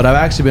true. But I've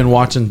actually been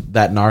watching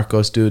that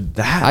Narcos, dude.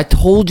 I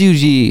told you,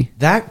 G.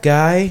 That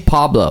guy,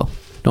 Pablo.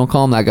 Don't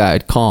call him that guy.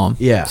 Call him.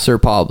 Yeah. Sir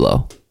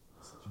Pablo.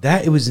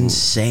 It was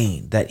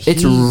insane. That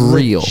it's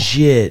real.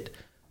 Legit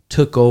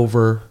took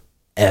over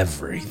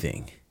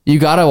everything. You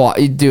gotta watch,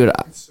 dude.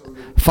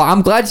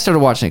 I'm glad you started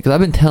watching it because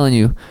I've been telling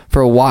you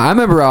for a while. I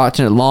remember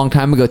watching it a long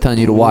time ago, telling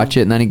you to watch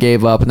it, and then he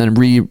gave up, and then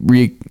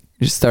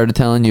started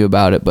telling you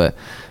about it. But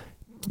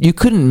you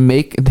couldn't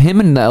make him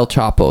and El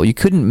Chapo. You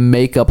couldn't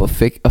make up a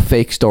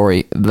fake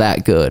story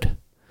that good.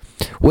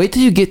 Wait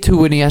till you get to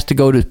when he has to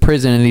go to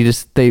prison, and he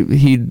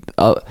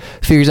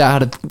figures out how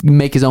to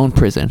make his own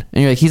prison,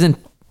 and you're like, he's in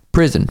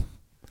prison.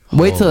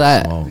 Wait till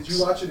that. Did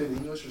you watch it in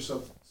English or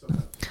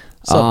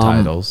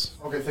subtitles?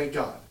 Okay, thank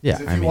God. Yeah,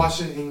 if you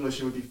watched it in English,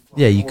 it would be.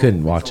 Yeah, you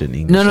couldn't watch it in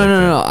English.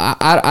 No.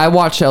 I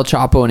watched El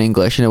Chapo in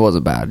English, and it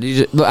wasn't bad.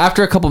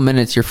 After a couple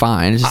minutes, you're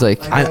fine. It's just like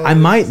I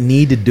might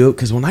need to do it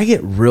because when I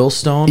get real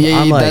stoned,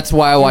 I'm like, that's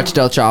why I watched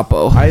El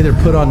Chapo. I either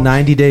put on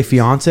 90 Day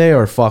Fiance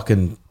or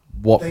fucking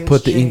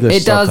put the English.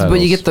 It does,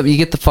 subtitles. but you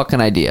get the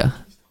fucking idea.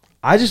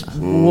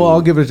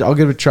 I'll give it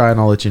a try, and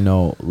I'll let you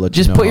know.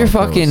 Just put your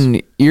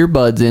fucking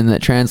earbuds in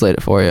that translate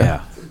it for you.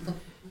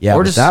 Yeah.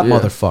 Or just that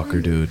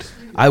motherfucker, dude.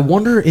 I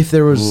wonder if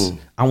there was.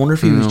 I wonder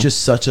if he was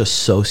just such a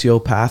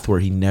sociopath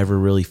where he never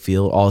really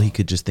all he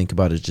could just think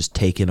about is just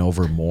taking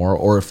over more,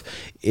 or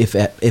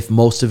if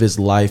most of his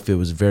life it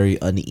was very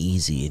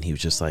uneasy and he was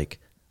just like,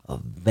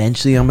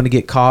 eventually I'm gonna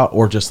get caught,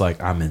 or just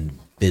like I'm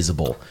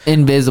invisible,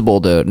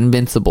 dude,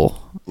 invincible.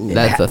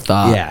 That's the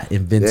thought. Yeah,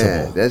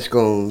 invincible.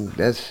 Yeah,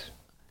 that's.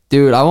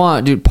 Dude,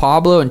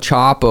 Pablo and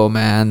Chapo,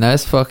 man,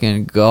 that's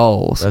fucking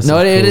goals. It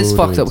is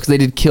fucked up because they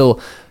did kill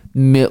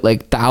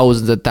like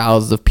thousands and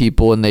thousands of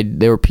people, and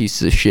they were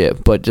pieces of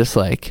shit, but just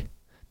like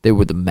they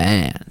were the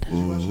man.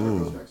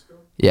 Mm-hmm.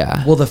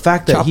 Yeah. Well, the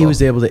fact that Chapo. he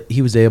was able to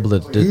He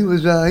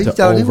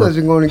thought he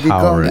wasn't going to get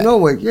caught. No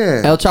way.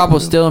 Yeah. El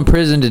Chapo's still in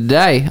prison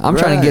today. I'm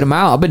trying to get him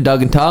out. I've been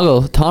digging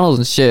tunnels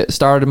and shit.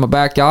 Started in my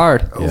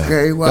backyard.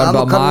 Okay. Well, I'm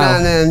gonna come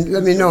down there and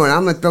let me know, and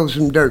I'm gonna throw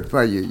some dirt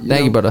for you.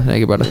 Thank you, brother.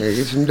 Yeah,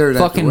 get some dirt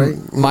out the way.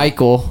 Fucking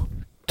Michael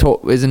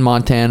is in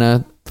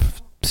Montana.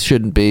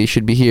 Should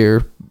be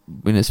here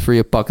in his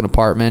free fucking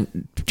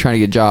apartment, trying to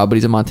get a job, but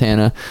he's in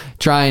Montana.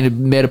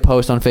 Made a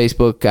post on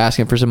Facebook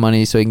asking for some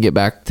money so he can get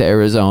back to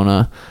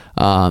Arizona.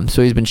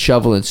 So he's been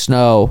shoveling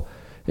snow.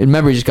 And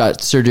remember, he just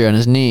got surgery on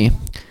his knee.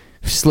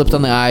 Slipped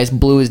on the ice,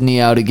 blew his knee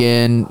out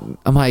again.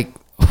 I'm like,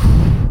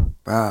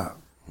 wow.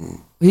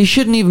 He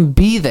shouldn't even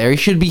be there. He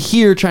should be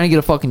here trying to get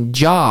a fucking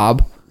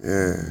job.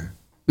 Yeah.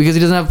 Because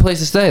he doesn't have a place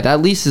to stay.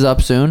 That lease is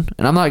up soon.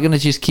 And I'm not going to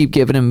just keep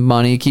giving him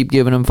money, keep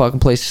giving him a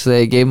fucking place to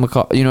stay, gave him a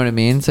car, you know what I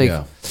mean? It's like,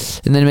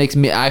 and then it makes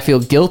I feel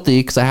guilty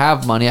because I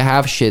have money, I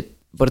have shit.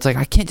 But it's like,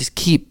 I can't just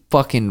keep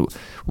fucking,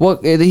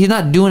 he's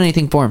not doing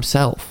anything for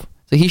himself.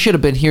 So he should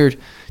have been here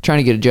trying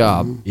to get a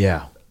job.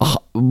 Yeah.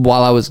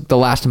 While I was, the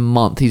last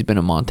month he's been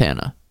in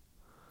Montana.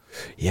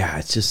 Yeah,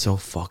 it's just so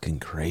fucking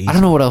crazy. I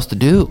don't know what else to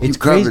do. It's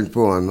crazy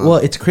for him. Huh? Well,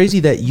 it's crazy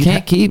that you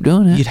can't keep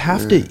doing it. You'd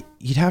have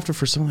to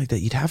for something like that.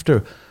 You'd have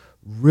to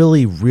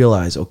really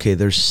realize, okay,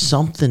 there's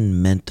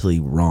something mentally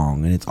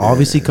wrong, and it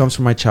obviously comes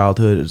from my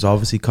childhood. It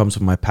obviously comes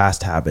from my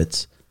past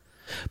habits.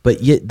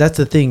 But yet, that's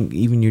the thing.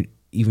 Even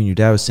your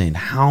dad was saying,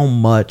 how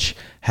much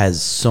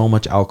has so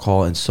much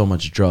alcohol and so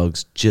much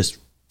drugs just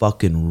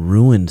fucking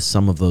ruined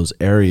some of those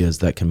areas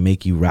that can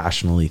make you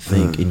rationally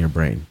think in your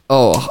brain?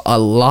 Oh, a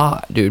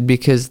lot, dude.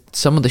 Because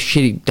some of the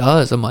shit he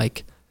does, I'm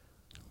like,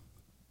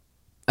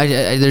 I'm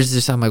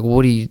like,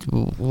 what are you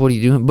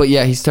doing? But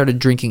yeah, he started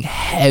drinking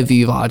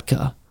heavy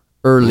vodka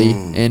early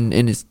in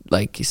his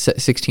like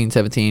 16,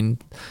 17,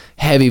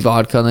 heavy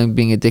vodka, and then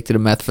being addicted to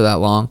meth for that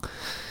long.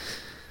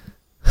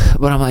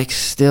 But I'm like,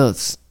 still,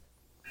 it's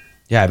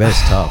I bet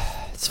it's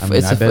tough.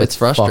 It's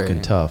frustrating.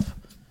 Fucking tough.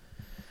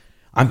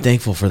 I'm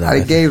thankful for that. I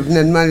gave him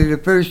that money the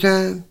first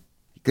time.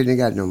 He couldn't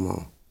have got no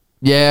more.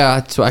 Yeah,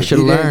 that's what I should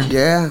have learned.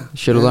 Yeah,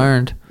 should have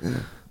learned. Yeah.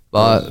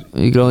 But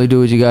you can only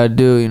do what you got to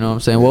do. You know what I'm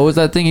saying? What was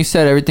that thing you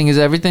said? Everything is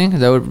everything. Is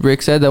that what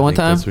Rick said that one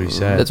time? That's what he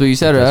said. That's what you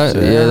said, right?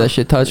 Yeah, that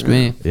shit touched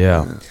me.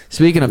 Yeah.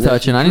 Speaking of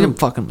touching, I need a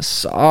fucking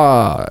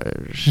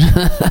massage.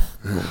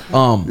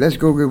 Let's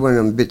go get one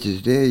of them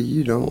bitches there.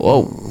 You don't.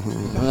 Whoa.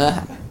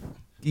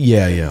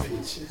 Yeah.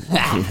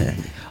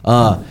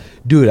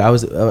 Dude, I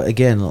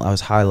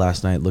was high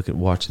last night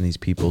watching these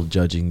people,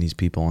 judging these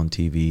people on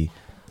TV.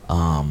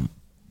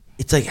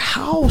 It's like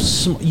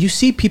you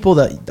see people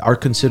that are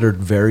considered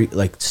very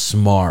like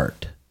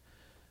smart.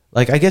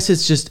 Like, I guess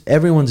it's just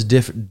everyone's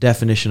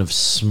definition of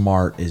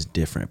smart is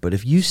different. But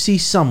if you see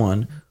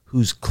someone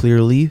who's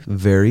clearly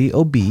very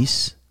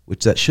obese,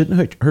 which that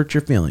shouldn't hurt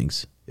your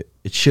feelings.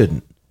 It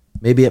shouldn't.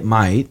 Maybe it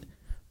might,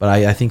 but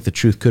I think the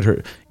truth could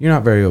hurt. You're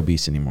not very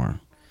obese anymore.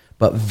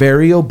 But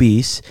very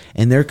obese,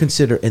 and they're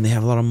considered, and they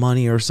have a lot of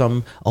money or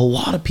something. A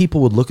lot of people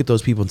would look at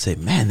those people and say,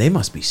 man, they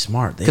must be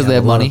smart. Because they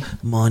have money.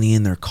 Money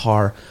in their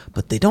car,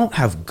 but they don't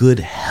have good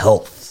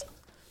health.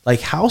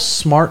 Like, how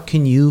smart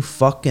can you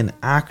fucking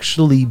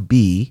actually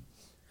be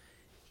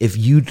if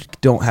you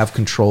don't have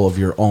control of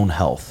your own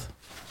health?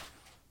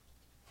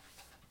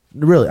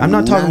 Really, I'm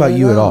not talking about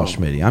you at all,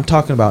 Schmitty. I'm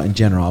talking about in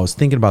general. I was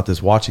thinking about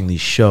this watching these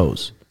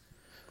shows.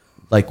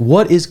 Like,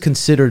 what is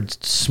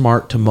considered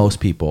smart to most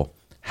people?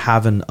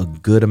 Having a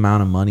good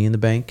amount of money in the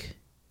bank?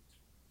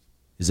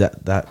 Is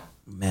that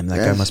man, that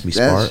guy must be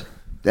smart.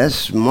 That's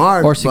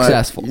smart. Or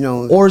successful. But, you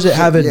know, Or is it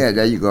having... Yeah,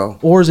 there you go.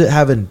 Or is it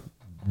having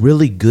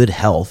really good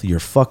health? You're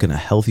fucking a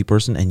healthy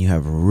person and you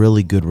have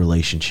really good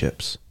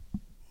relationships.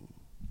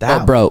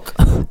 That broke.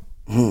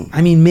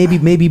 I mean,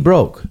 maybe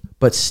broke.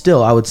 But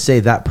still, I would say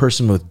that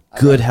person with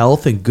good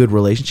health and good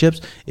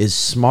relationships is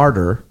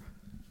smarter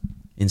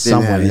in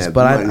some ways.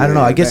 But I don't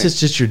know. I guess it's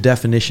just your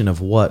definition of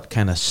what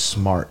kind of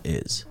smart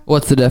is.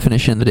 What's the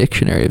definition in the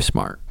dictionary of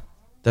smart?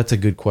 That's a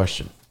good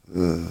question.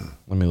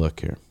 Let me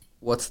look here.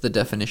 What's the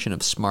definition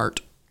of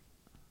smart?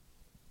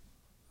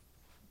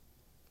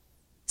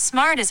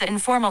 Smart is an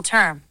informal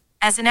term.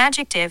 As an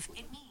adjective,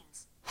 it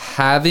means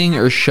having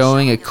or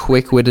showing a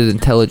quick-witted,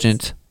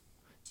 intelligent.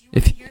 Do you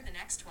want to hear the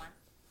next one?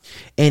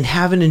 And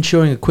having and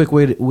showing a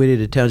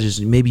quick-witted intelligence.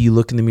 Maybe you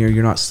look in the mirror,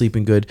 you're not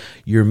sleeping good.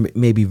 You're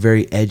maybe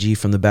very edgy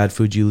from the bad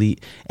food you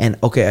eat. And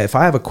okay, if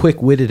I have a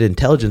quick-witted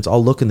intelligence,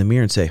 I'll look in the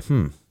mirror and say,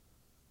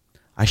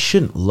 I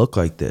shouldn't look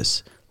like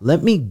this.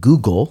 Let me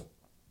Google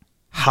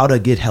how to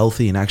get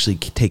healthy and actually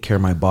take care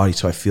of my body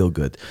so I feel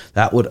good.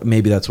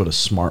 Maybe that's what a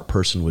smart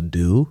person would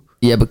do.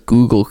 Yeah, but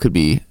Google could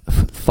be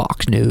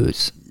Fox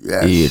News.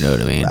 Yes. You know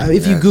what I mean?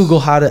 If you Google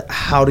how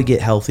to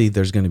get healthy,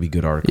 there's going to be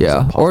good articles.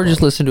 Yeah, or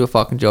just listen to a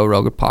fucking Joe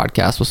Rogan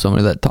podcast with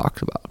somebody that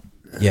talks about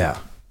it. Yeah.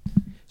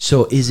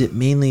 So is it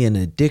mainly an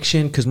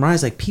addiction? Because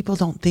Mariah's like, people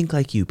don't think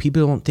like you.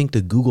 People don't think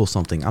to Google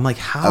something. I'm like,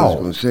 how? I was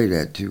going to say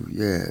that too,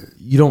 yeah.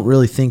 You don't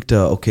really think to,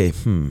 okay,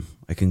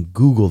 I can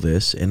Google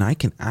this and I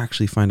can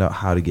actually find out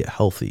how to get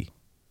healthy.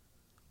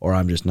 Or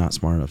I'm just not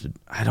smart enough to.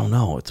 I don't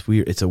know. It's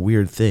weird. It's a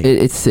weird thing.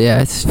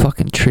 It's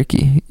fucking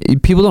tricky.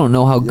 People don't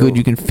know how good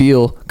you can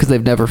feel because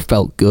they've never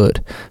felt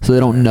good, so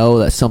they don't know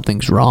that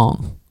something's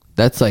wrong.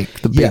 That's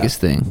like the biggest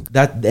thing.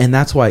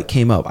 That's why it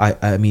came up.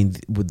 I mean,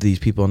 with these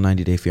people in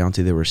 90 Day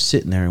Fiance, they were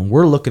sitting there and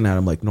we're looking at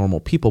them like normal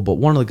people. But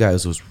one of the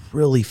guys was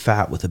really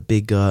fat with a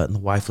big gut, and the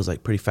wife was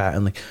like pretty fat.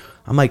 And like,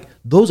 I'm like,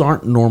 those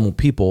aren't normal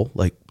people.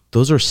 Like,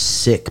 those are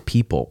sick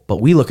people.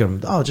 But we look at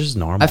them, oh, just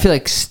normal. I feel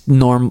like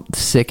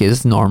sick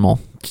is normal.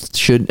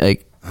 I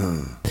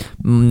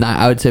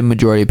would say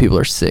majority of people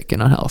are sick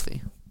and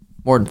unhealthy,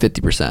 more than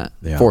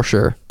 50% for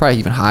sure, probably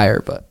even higher.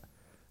 But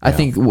I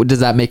think, does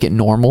that make it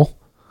normal?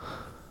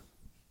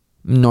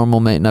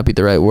 Normal might not be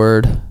the right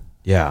word.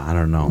 Yeah, I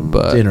don't know,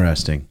 but it's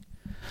interesting.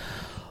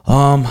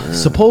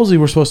 Supposedly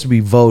we're supposed to be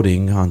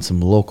voting on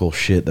some local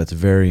shit that's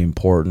very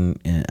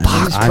important. And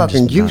This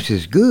fucking juice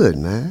is good,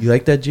 man. You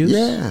like that juice?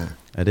 Yeah.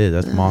 I did.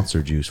 That's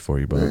monster juice for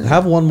you, brother.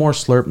 Have one more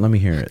slurp. Let me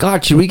hear it.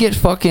 God, should we get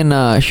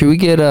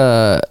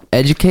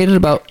educated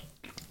about?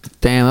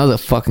 Damn, that was a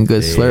fucking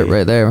good slurp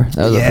right there.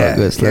 That was a fucking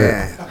good slurp.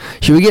 Yeah.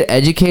 Should we get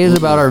educated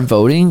about our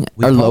voting,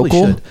 our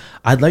local? Should.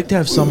 I'd like to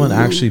have someone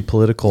actually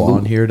political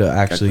on here to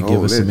actually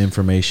give us some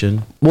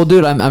information. Well,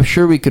 dude, I'm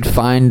sure we could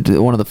find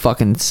one of the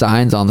fucking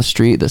signs on the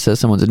street that says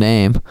someone's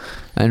name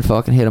and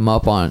fucking hit them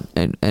up on.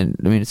 And I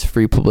mean, it's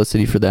free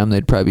publicity for them.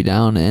 They'd probably be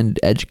down, and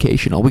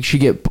educational. We should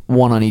get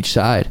one on each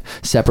side,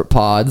 separate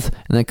pods,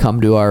 and then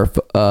come to our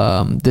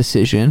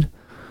decision.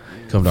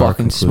 Come to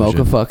fucking smoke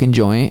a fucking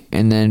joint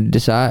and then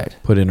decide.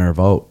 Put in our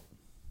vote.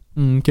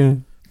 Okay.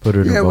 Put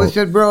her in our vote. What's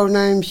that bro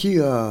name? She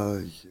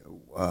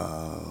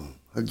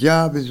her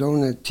job is on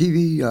the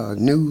TV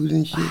news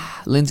and shit.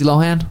 Lindsay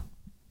Lohan.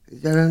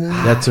 Is that her name?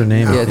 That's her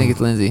name. Yeah, I think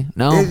it's Lindsay.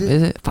 No,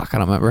 is it? Fuck, I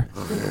don't remember.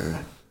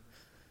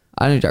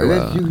 I didn't talk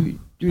about.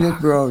 Do that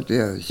bro out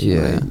there. She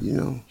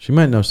might, she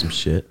might know some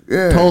shit.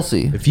 Yeah.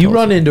 Tulsi. If you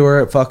run into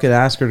her, fucking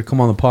ask her to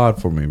come on the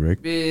pod for me, Rick.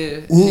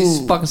 Yeah,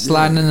 she's fucking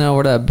sliding in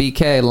over that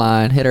BK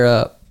line. Hit her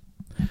up.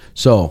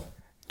 So,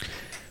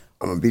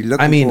 I'm gonna be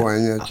looking for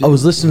her. I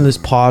was listening to this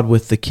pod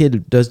with the kid who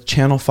does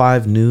Channel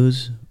 5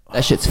 News.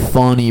 That shit's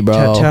funny,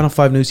 bro. Channel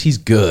 5 News, he's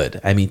good.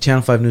 I mean,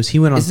 Channel 5 News, he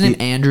went on... Isn't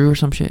it Andrew or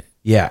some shit?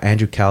 Yeah,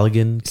 Andrew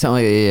Callaghan.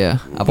 Something like that, yeah.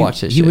 I've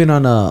watched it. He went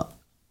on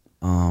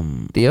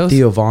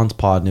Theo Vaughn's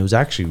pod, and it was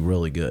actually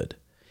really good.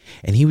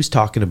 And he was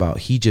talking about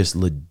he just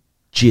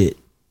legit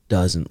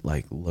doesn't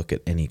like look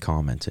at any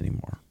comments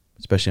anymore,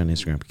 especially on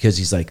Instagram, because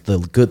he's like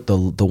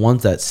the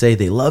ones that say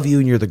they love you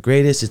and you're the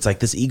greatest. It's like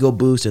this ego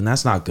boost, and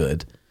that's not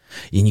good.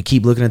 And you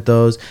keep looking at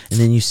those, and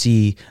then you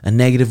see a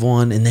negative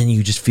one, and then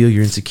you just feel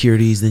your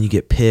insecurities. Then you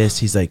get pissed.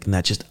 He's like, and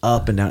that's just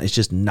up and down. It's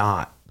just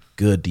not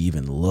good to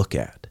even look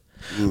at.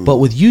 But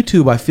with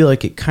YouTube, I feel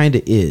like it kind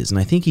of is, and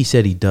I think he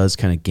said he does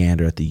kind of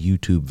gander at the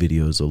YouTube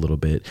videos a little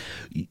bit.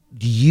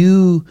 Do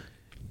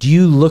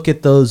you look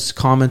at those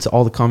comments,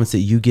 all the comments that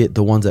you get,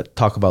 the ones that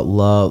talk about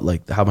love,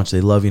 like how much they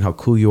love you and how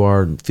cool you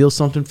are, and feel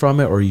something from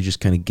it, or you just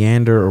kind of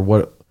gander, or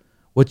what?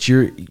 What's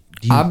your?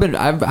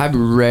 I've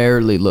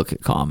rarely look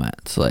at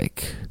comments.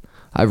 Like,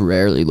 I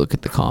rarely look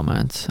at the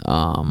comments.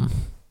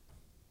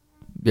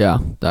 Yeah,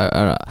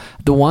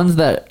 the ones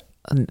that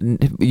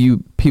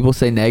people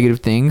say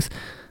negative things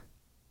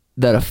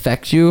that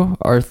affect you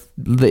are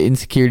the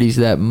insecurities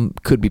that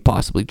could be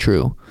possibly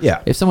true.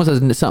 Yeah. If someone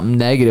says something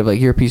negative, like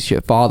you're a piece of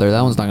shit father,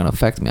 that one's not going to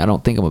affect me. I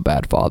don't think I'm a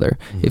bad father.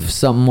 Mm-hmm. If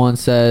someone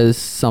says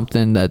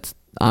something that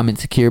I'm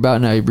insecure about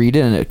and I read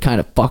it and it kind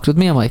of fucks with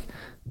me, I'm like,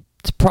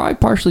 it's probably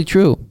partially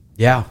true.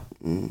 Yeah.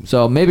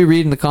 So maybe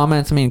reading the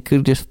comments, I mean,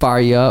 could just fire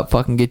you up,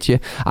 fucking get you.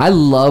 I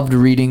loved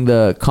reading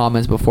the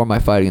comments before my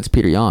fight against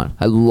Peter Yan.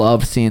 I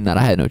loved seeing that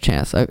I had no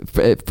chance. I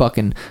looked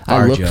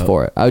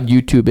for it. I would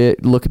YouTube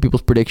it, look at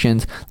people's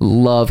predictions.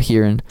 Love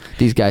hearing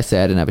these guys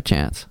say I didn't have a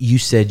chance. You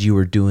said you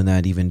were doing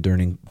that even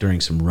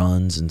during some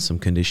runs and some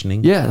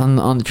conditioning? Yeah,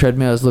 on the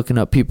treadmill, I was looking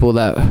up people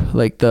that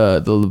like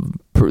the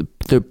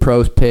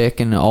pros pick,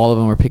 and all of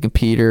them were picking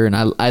Peter, and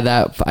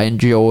I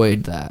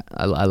enjoyed that.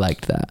 I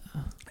liked that.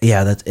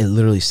 Yeah, it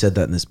literally said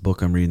that in this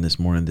book I'm reading this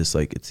morning. It's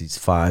these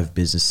 5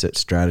 business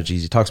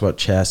strategies. He talks about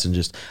chess and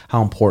just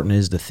how important it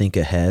is to think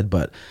ahead,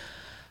 but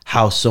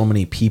how so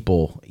many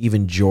people,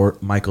 even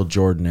Michael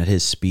Jordan at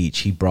his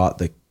speech,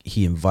 at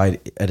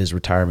his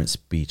retirement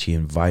speech, he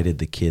invited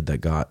the kid that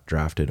got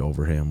drafted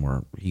over him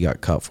or he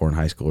got cut for in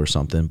high school or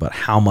something, but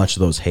how much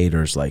those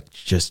haters like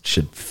just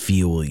should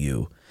fuel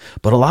you.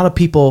 But a lot of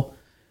people,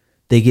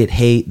 they get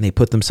hate and they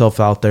put themselves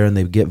out there and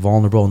they get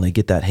vulnerable and they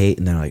get that hate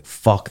and they're like,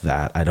 fuck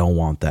that. I don't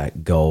want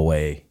that. Go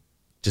away.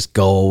 Just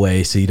go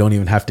away so you don't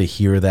even have to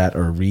hear that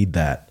or read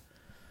that.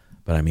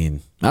 But I mean,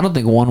 I don't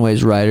think one way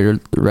is right or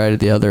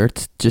the other.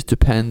 It just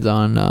depends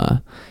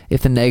on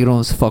if the negative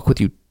ones fuck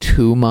with you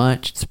too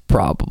much, it's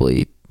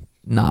probably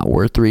not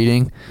worth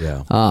reading.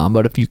 Yeah.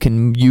 But if you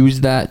can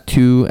use that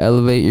to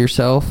elevate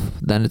yourself,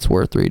 then it's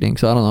worth reading.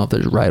 So I don't know if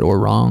there's right or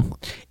wrong.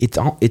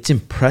 It's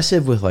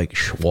impressive with like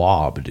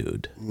Schwab,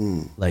 dude.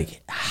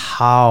 Like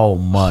how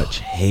much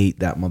hate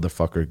that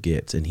motherfucker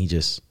gets, and he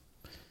just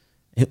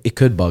it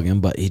could bug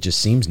him, but he just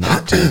seems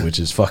not to, which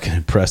is fucking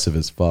impressive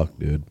as fuck,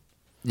 dude.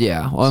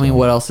 Yeah. Well, I mean,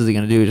 what else is he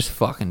gonna do? Just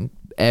fucking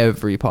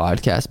every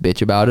podcast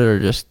bitch about it, or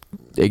just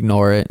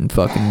ignore it and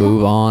fucking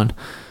move on?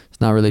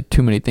 Not really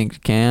too many things you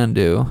can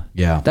do.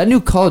 Yeah. That new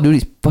Call of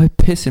Duty's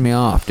pissing me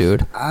off,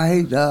 dude.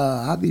 I've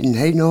been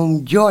hating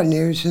on Jordan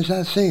ever since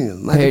I seen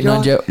him. Hating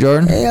on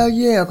Jordan? Hell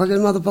yeah, because that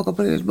motherfucker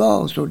plays his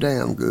ball so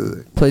damn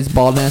good. Plays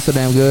ball dance so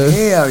damn good?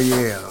 Hell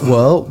yeah.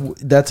 Well,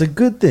 that's a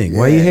good thing.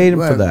 Why you hate him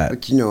for that?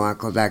 But you know,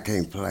 because I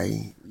can't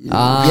play. You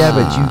know? Yeah,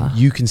 but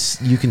you can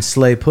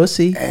slay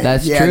pussy.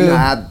 That's yeah, true. No,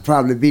 I'd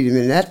probably beat him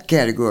in that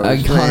category.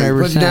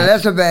 100%. Now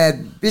that's a bad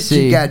bitch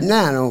he got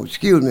now. No,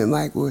 excuse me,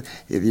 Mike,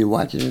 if you're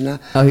watching it now.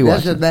 Oh,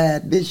 that's a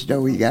bad bitch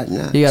though he got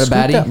now. You got a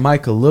baddie? That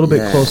mic a little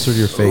bit closer to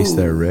your face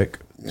there, Rick.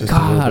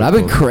 God, I've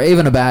been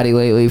craving a baddie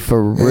lately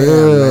for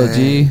real, man.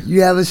 G.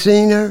 You ever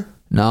seen her?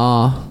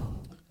 Nah.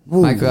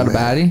 Ooh, Mike got a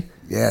baddie?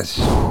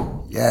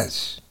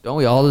 Yes. Don't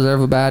we all deserve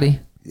a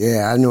baddie?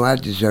 Yeah, I know I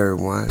deserve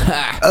one.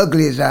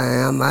 Ugly as I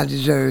am, I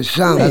deserve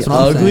something. That's what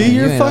I'm Ugly? saying.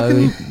 You're You ain't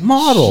fucking ugly.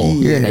 model.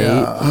 You're an 8.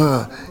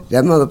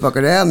 That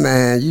motherfucker there,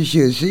 man, you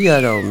should see her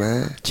though,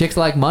 man. Chicks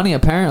like money,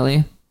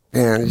 apparently.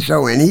 And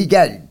so, and he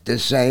got the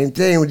same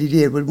thing what he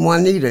did with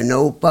Juanita,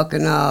 no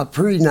fucking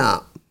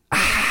prenup.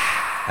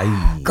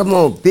 Come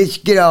on,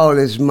 bitch, get all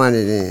this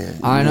money then.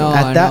 I know.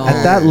 At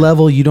that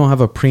level, you don't have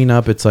a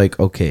prenup. It's like,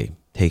 okay,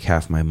 take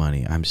half my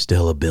money. I'm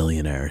still a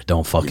billionaire. It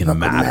don't fucking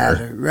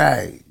matter.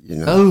 Right. You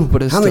know. Oh,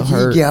 but it's how still much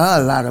hurt. he get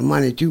her a lot of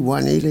money too.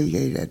 Juanita, he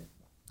gave that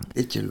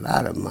bitch a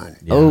lot of money.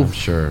 Yeah, I'm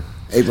sure.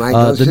 Hey, Mike,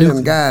 go send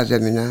them guys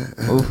at me now.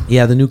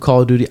 Yeah, the new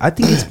Call of Duty. I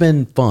think it's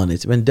been fun.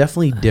 It's been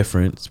definitely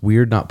different. It's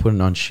weird not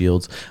putting on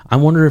shields. I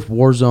wonder if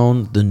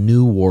Warzone, the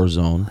new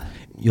Warzone,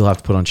 you'll have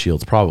to put on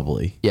shields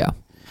probably. Yeah,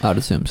 I'd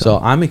assume so. So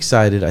I'm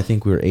excited. I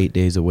think we're 8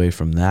 days away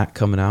from that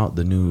coming out.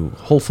 The new,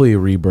 hopefully a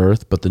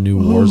rebirth, but the new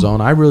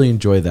Warzone. I really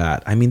enjoy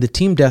that. I mean, the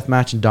team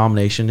deathmatch and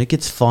domination, it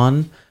gets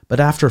fun, but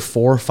after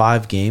 4 or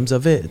 5 games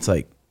of it, it's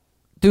like,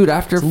 dude,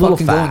 after it's a little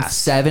fucking going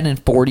fast. 7 and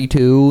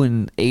 42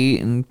 and 8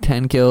 and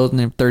 10 kills and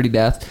then 30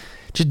 deaths,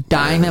 just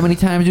dying that many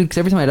times, dude. Because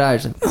every time I die,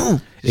 it's like,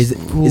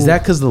 is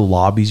that because of the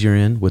lobbies you're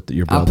in with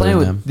your brother I'm playing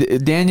and them?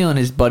 with Daniel and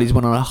his buddies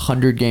went on a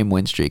 100-game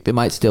win streak. They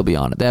might still be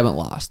on it. They haven't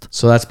lost.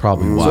 So that's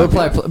probably why.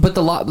 So but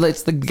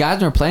it's the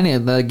guys that are playing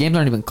it. The games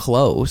aren't even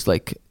close.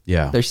 Like,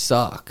 Yeah. they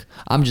suck.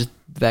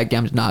 That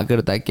game's not good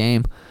at that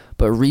game.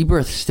 But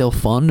Rebirth's still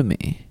fun to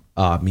me.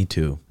 Me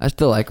too. I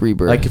still like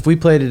Rebirth. Like if we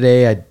play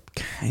today, I'd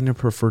kind of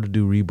prefer to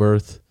do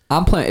Rebirth.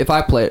 If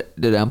I play it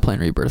today, I'm playing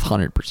Rebirth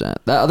 100%.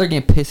 That other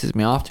game pisses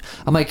me off.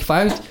 I'm like,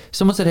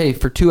 someone said, hey,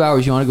 for 2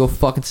 hours, you want to go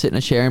fucking sit in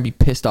a chair and be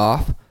pissed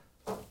off?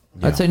 Yeah.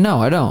 I'd say, no,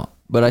 I don't.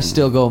 But I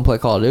still go and play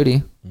Call of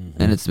Duty.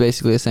 Mm-hmm. And it's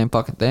basically the same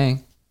fucking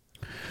thing.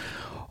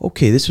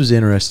 Okay, this was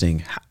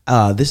interesting.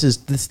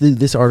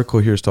 This article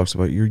here talks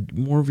about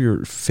more of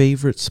your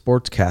favorite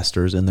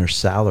sportscasters and their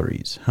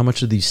salaries. How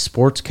much do these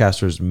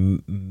sportscasters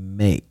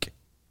make?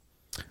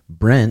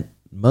 Brent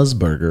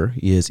Musburger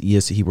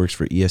he works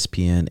for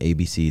ESPN,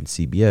 ABC, and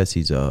CBS.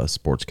 He's a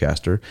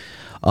sportscaster.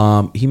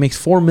 He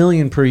makes $4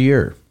 million per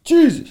year.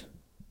 Jesus.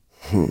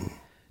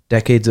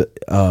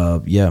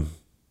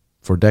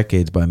 For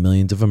decades, by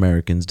millions of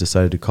Americans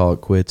decided to call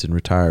it quits and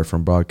retire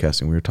from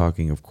broadcasting. We were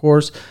talking, of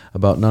course,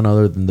 about none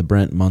other than the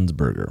Brent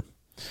Musburger.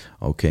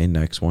 Okay,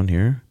 next one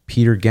here.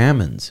 Peter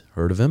Gammons.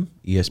 Heard of him?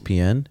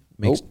 ESPN.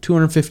 Makes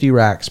 250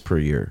 racks per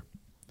year.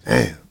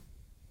 Damn.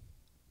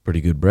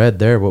 Pretty good bread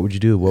there. What would you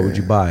do? What would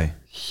you buy?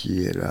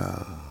 Shit,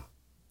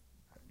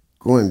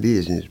 go in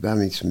business, buy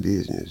me some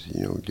business,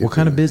 you know. What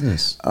kind of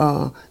business?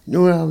 You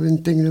know what I've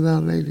been thinking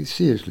about lately?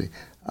 Seriously,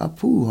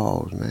 pool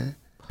halls, man.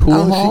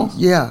 Pool halls?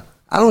 Yeah,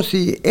 I don't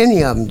see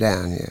any of them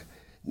down here.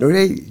 No,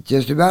 they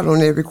just about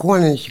on every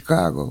corner in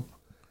Chicago,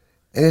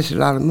 and there's a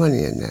lot of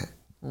money in that,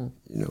 you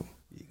know.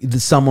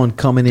 There's someone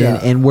coming in,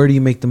 and where do you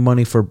make the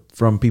money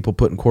from people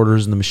putting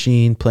quarters in the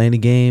machine, playing a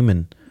game,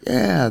 and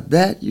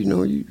that you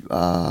know you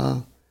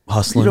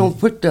hustling. You don't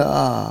put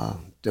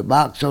the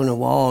box on the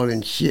wall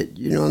and shit.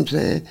 You know what I'm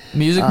saying?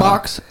 Music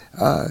box.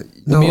 The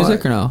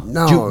music or no?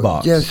 No,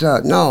 jukebox.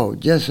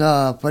 Just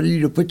for you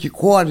to put your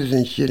quarters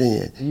and shit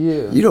in.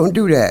 Yeah. You don't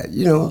do that.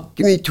 You know,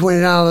 give me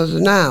 $20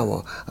 an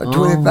hour or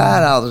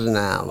 $25 an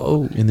hour.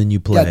 Oh, and then you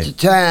play. Got your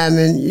time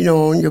and you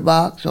know on your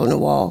box on the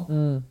wall.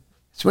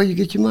 That's where you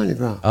get your money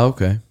from.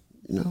 Okay.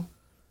 You know.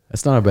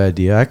 That's not a bad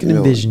idea. I can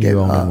envision you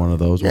owning one of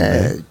those one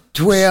day.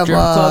 12 strip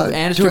club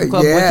and a strip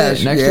club with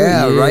it next to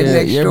it. Right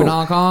next you door. ever been to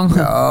Hong Kong?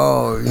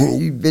 Oh,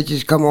 you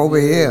bitches come over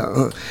here.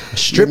 A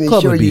strip Let me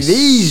club show would be you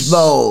these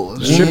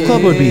bowls. Strip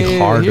club would be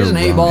hard Here's to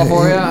an run. 8-ball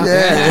for you.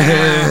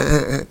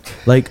 Yeah.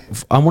 Like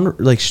I wonder,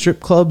 like strip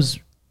clubs.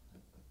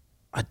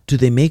 Do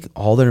they make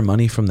all their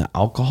money from the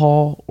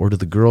alcohol, or do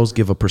the girls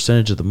give a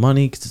percentage of the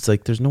money? Because it's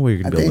like there's no way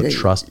you're gonna be able to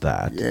trust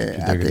that.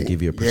 Yeah, they're gonna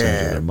give you a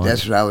percentage of their money.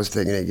 That's what I was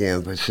thinking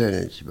again,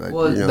 percentage. But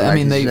Well, you know, I like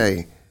mean, you they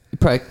say,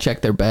 probably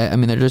check their bag. I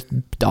mean, they're just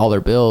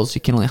dollar bills.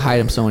 You can only hide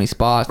them so many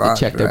spots. They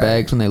check their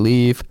bags when they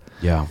leave.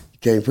 Yeah.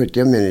 can't put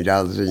them many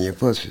dollars in your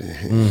pussy.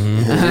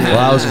 Well,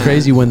 I was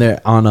crazy when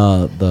they're on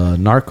the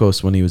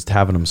Narcos, when he was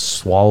having them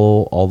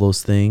swallow all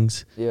those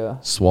things. Yeah.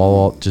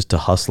 Swallow just to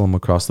hustle them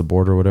across the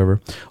border or whatever.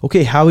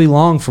 Okay, Howie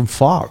Long from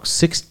Fox,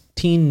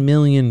 $16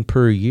 million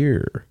per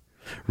year.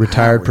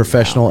 Retired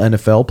professional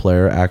NFL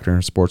player, actor,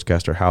 and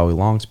sportscaster Howie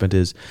Long spent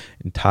his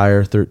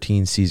entire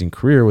 13-season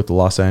career with the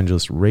Los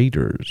Angeles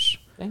Raiders.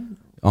 Dang.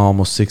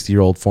 Almost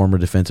 60-year-old former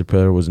defensive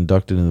player was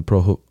inducted in the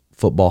Pro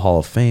Football Hall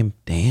of Fame.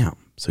 Damn.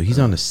 So he's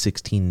on a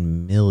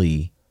 $16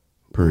 million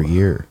per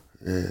year.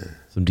 Yeah.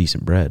 Some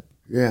decent bread.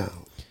 Yeah.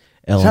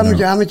 So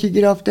how much you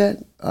get off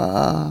that?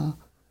 The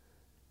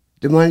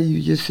money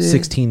you just said?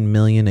 $16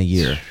 million a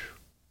year.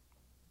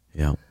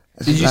 Yeah.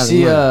 Did you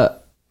see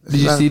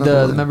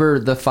remember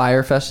the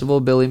Fire Festival,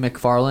 Billy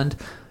McFarland?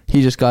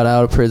 He just got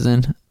out of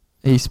prison.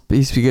 He just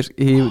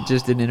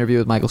did an interview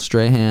with Michael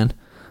Strahan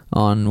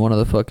on one of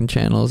the fucking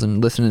channels,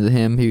 and listening to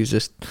him, he was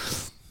just,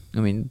 I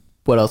mean,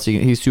 what else?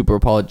 He's super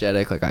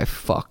apologetic. Like, I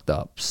fucked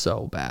up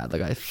so bad.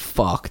 Like, I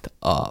fucked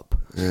up.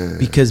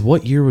 Because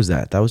what year was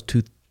that? That was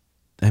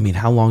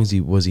how long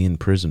was he in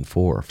prison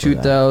for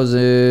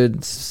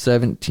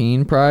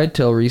 2017 Pride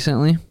till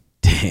recently.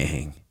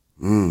 Dang.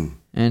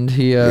 And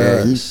he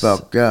he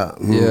fucked up.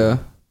 Yeah.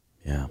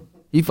 Yeah.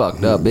 He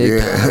fucked up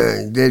big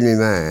time. Didn't he,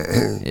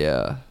 man?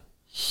 Yeah.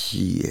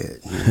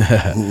 Shit.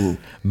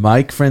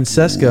 Mike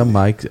Francesca,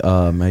 Mike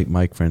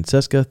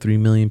Francesca, $3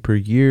 million per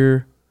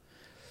year.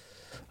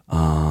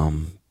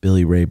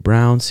 Billy Ray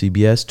Brown,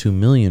 CBS, $2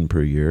 million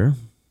per year.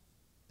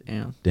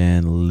 Damn.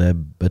 Dan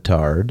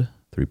LeBatard,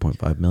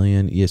 $3.5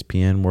 million.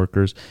 ESPN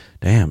workers,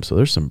 damn. So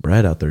there's some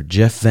bread out there.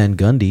 Jeff Van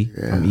Gundy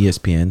from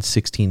ESPN,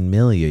 $16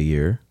 million a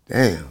year.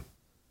 Damn.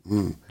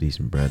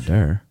 Decent bread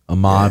there.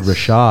 Ahmad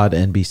Rashad,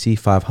 NBC,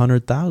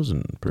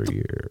 $500,000 per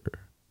year.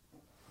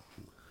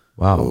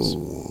 Wow.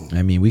 Oh.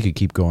 I mean, we could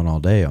keep going all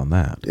day on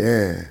that.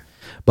 Yeah.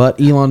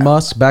 But Elon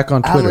Musk back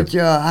on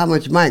Twitter. How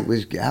much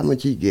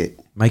he get?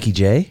 Mikey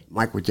J?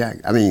 Michael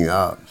Jackson.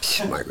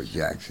 Michael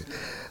Jackson.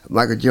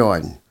 Michael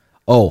Jordan.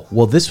 Oh,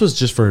 well, this was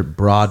just for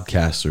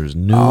broadcasters,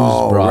 news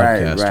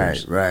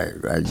broadcasters.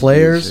 Right.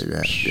 Players?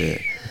 Yeah.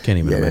 Can't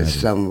even imagine.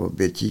 Son of a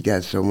bitch, he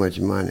got so much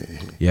money.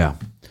 Yeah.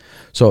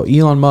 So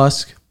Elon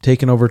Musk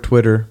taking over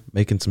Twitter,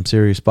 making some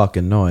serious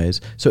fucking noise.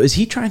 So is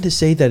he trying to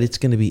say that it's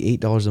going to be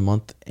 $8 a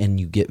month and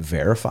you get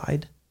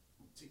verified?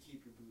 To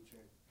keep your blue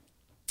check.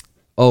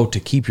 Oh, to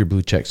keep your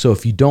blue check. So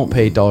if you don't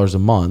pay $8 a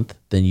month,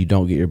 then you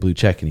don't get your blue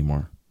check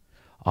anymore.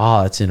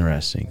 Ah, that's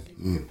interesting.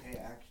 You can pay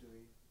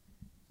actually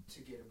to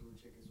get a blue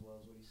check as well,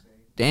 is what he's saying.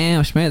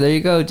 Damn, Schmidt, there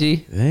you go,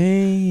 G.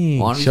 Hey,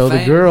 show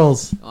the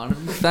girls. Want to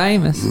be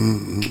famous.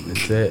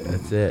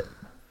 That's it.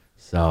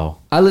 So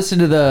I listened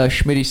to the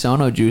Schmitty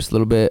Sono Juice a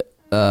little bit.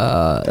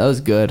 That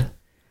was good.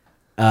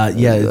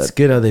 It's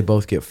good how they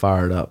both get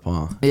fired up,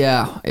 huh?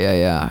 Yeah.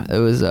 It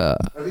was. I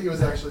think it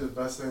was actually the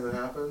best thing that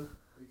happened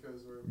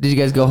because Did you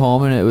guys go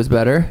home and it was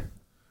better?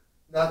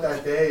 not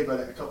that day, but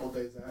a couple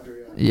days after.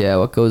 Yeah. Yeah,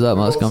 what goes up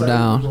must come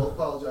down. We'll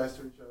apologize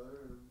to each other,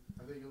 and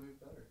I think it'll be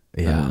better.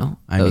 Yeah,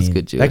 that was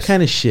good juice. That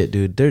kind of shit,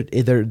 dude.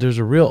 There's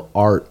a real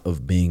art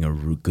of being a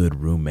good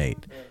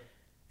roommate,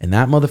 and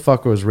that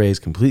motherfucker was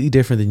raised completely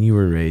different than you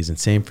were raised, and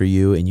same for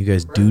you. And you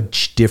guys do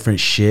different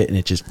shit, and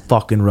it just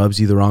fucking rubs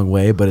you the wrong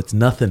way. But it's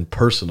nothing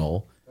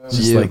personal. It's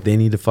just like they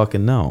need to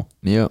fucking know.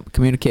 Yep,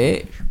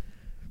 communicate.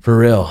 For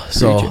real.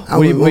 So what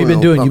have you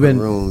been doing? You've been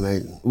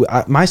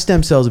my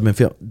stem cells have been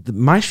feeling.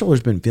 My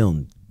shoulder's been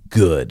feeling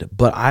good,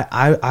 but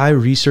I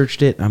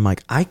researched it. And I'm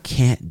like, I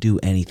can't do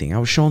anything. I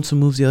was showing some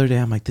moves the other day.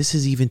 I'm like, this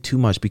is even too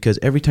much because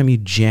every time you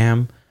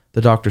jam,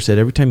 the doctor said,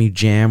 every time you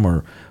jam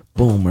or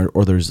boom,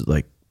 or there's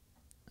like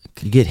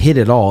you get hit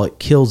at all, it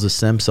kills the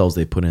stem cells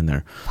they put in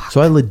there.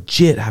 So I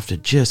legit have to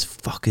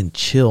just fucking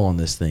chill on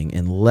this thing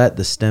and let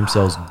the stem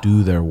cells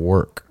do their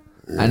work.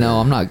 I know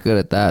I'm not good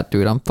at that,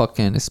 dude. I'm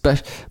fucking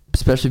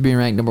especially being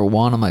ranked number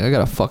 1. I'm like, I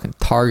got a fucking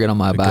target on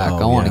my back.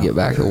 I want to get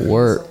back to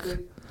work.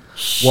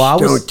 Well,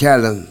 don't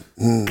tell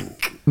him.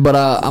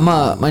 But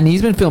my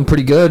knee's been feeling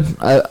pretty good.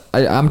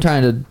 I'm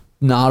trying to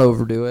not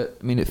overdo it.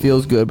 I mean, it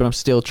feels good, but I'm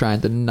still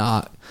trying to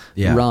not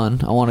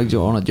run. I want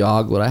to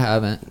jog, but I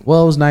haven't.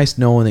 Well, it was nice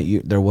knowing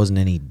that there wasn't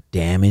any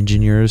damage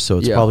in yours, so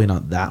it's probably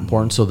not that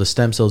important. So the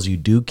stem cells you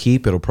do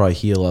keep, it'll probably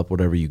heal up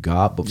whatever you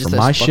got. But just for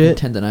my shit,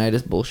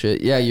 tendonitis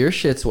bullshit. Yeah, your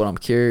shit's what I'm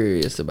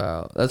curious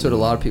about. That's what a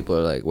lot of people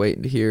are like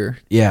waiting to hear.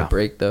 Yeah, to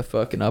break the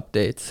fucking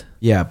updates.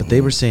 Yeah, but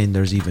they were saying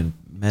there's even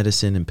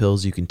medicine and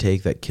pills you can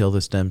take that kill the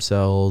stem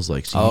cells.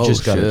 Like, so you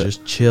just gotta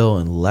just chill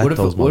and let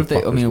those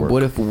motherfuckers work.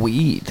 What if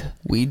weed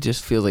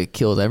just feels like it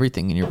kills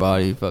everything in your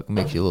body? Fucking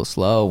makes you a little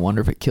slow.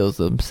 Wonder if it kills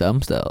the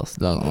stem cells.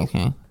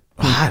 Okay.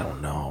 I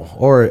don't know.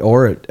 Or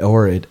it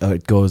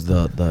goes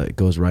it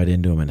goes right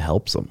into them and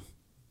helps them.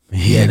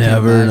 You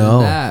never know.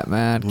 That,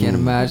 man. Can't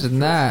imagine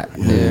that.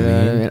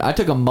 Dude, I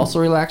took a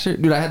muscle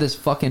relaxer. Dude, I had this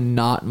fucking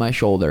knot in my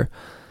shoulder.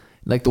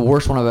 Like the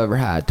worst one I've ever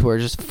had, to where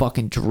it's just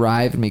fucking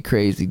driving me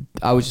crazy.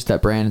 I was just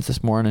at Brandon's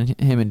this morning.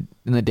 Him and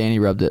then Danny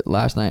rubbed it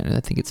last night, and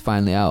I think it's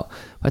finally out.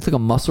 I took a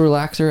muscle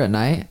relaxer at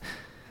night,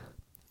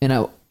 and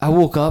I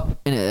woke up,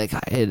 and it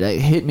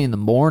hit me in the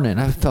morning.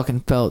 I fucking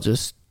felt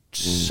just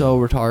so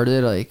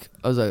retarded. Like,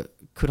 I was like,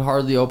 could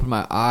hardly open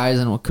my eyes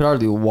and could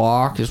hardly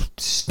walk. Just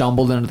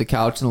stumbled into the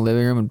couch in the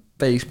living room and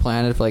face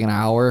planted for like an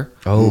hour.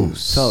 Oh,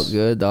 felt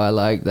good though. I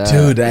like that,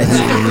 dude. I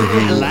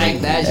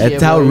like that. That's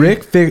shit, how boy.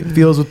 Rick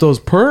feels with those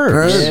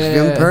perks.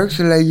 Them perks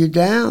will lay you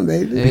down,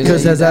 baby.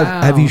 Because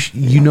have you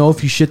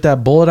if you shit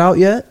that bullet out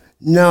yet?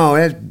 No,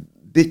 that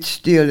bitch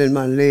still in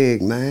my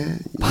leg,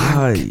 man.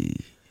 Why?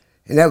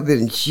 And that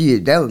been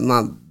shit. That was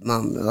my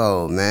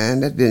oh man.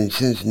 That's been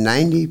since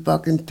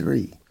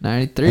 93.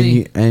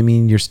 93. I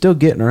mean, you're still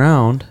getting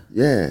around.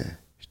 Yeah.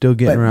 Still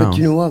getting around. But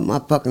you know what? My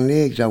fucking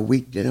legs are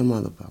weak than a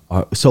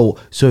motherfucker.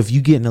 So if you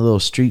get in a little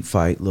street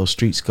fight, little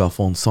street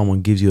scuffle, and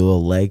someone gives you a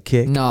little leg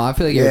kick. No, I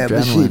feel like yeah, your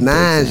but adrenaline. See,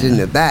 mine's in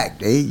the back.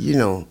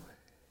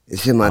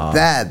 It's in my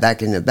thigh,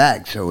 back in the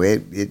back. So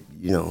it.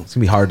 It's gonna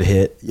be hard to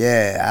hit.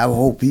 Yeah, I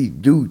hope he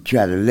do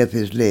try to lift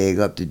his leg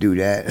up to do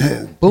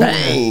that. Boom.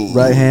 Bang.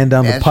 Right hand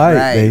down the pipe,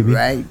 right, baby.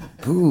 Right.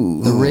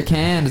 Ooh. The Rick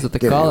hand is what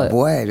they call it.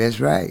 Boy, that's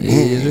right.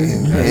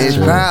 It's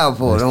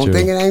powerful. That's Don't true.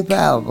 think it ain't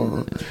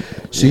powerful.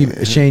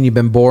 So, Shane, you've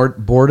been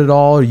bored at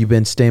all, or you've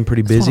been staying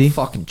pretty busy? I want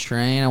to fucking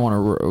train. I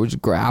want to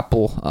just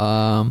grapple.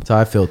 That's how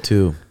I feel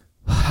too.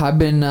 I've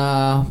been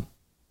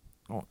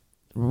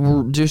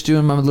just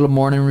doing my little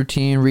morning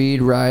routine.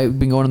 Read, write.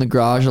 Been going in the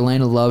garage.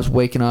 Elena loves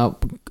waking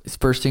up. It's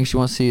first thing she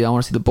wants to see. I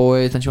want to see the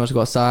boys. Then she wants to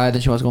go outside.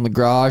 Then she wants to go in the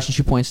garage, and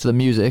she points to the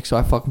music. So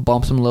I fucking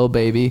bump some Lil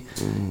Baby,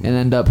 and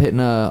end up hitting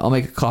I'll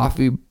make a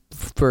coffee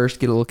first,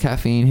 get a little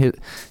caffeine, hit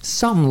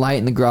something light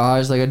in the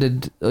garage. Like I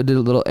did a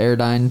little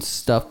Airdyne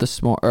stuff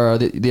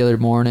the other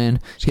morning.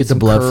 Get the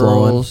blood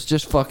flowing.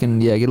 Just fucking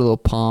get a little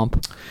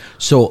pump.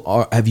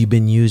 So have you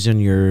been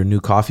using your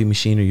new coffee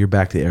machine, or you're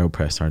back to the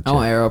AeroPress, aren't you? Oh,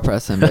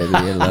 AeroPressing, baby.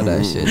 I love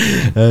that shit,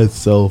 dude. That's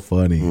so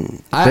funny.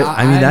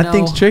 I mean, that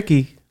thing's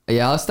tricky.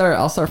 Yeah, I'll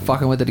start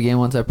fucking with it again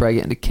once I probably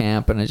get into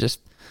camp, and I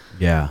just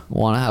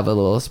want to have a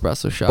little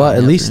espresso shot. But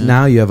at least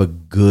now you have a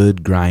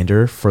good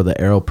grinder for the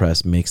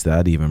AeroPress. Makes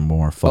that even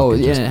more fucking. Oh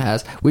yeah, it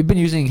has. We've been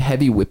using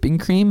heavy whipping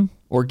cream,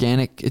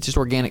 organic. It's just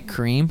organic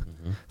cream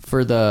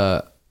for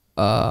the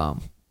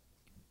coffee.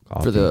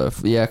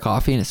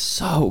 Coffee, and it's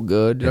so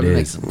good. I'm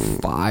making some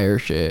fire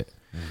shit.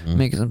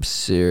 Making some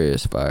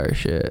serious fire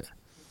shit.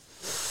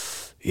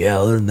 Yeah,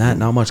 other than that,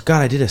 not much.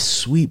 God, I did a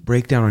sweet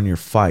breakdown on your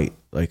fight,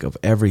 like of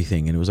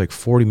everything, and it was like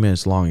 40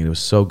 minutes long, and it was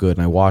so good.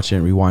 And I watched it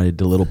and rewinded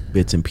the little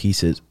bits and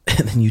pieces,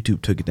 and then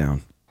YouTube took it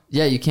down.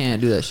 Yeah, you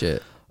can't do that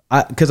shit.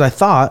 Because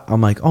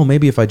I'm like, oh,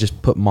 maybe if I just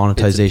put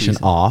monetization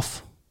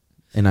off,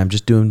 and I'm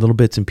just doing little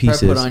bits and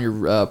pieces. Put it on your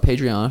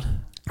Patreon.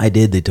 I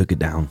did. They took it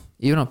down.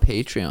 Even on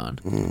Patreon.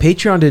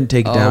 Patreon didn't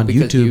take it down.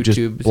 YouTube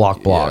just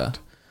blocked. Yeah.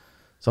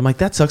 So I'm like,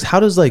 that sucks. How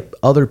does like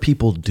other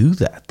people do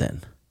that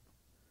then?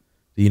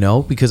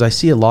 Because I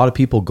see a lot of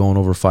people going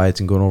over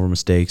fights and going over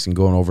mistakes and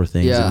going over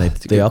things, and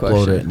they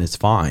upload it and it's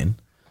fine.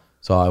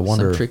 So I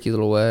wonder. Some tricky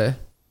little way.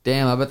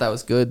 Damn, I bet that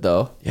was good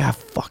though. Yeah,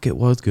 fuck, it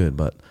was good,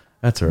 but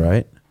that's all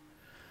right.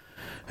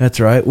 That's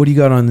all right. What do you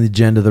got on the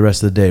agenda the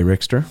rest of the day,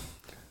 Rickster?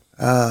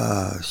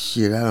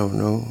 Shit, I don't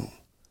know.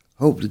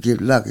 Hope to get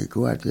lucky.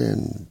 Go out there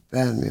and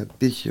find me a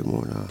bitch you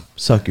wanna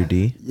suck your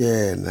D.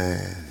 Yeah,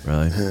 man.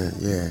 Really?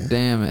 Yeah.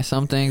 Damn,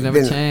 some things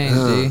never change,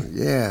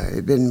 D. Yeah,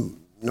 it been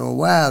a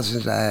while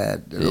since I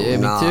had me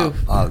too.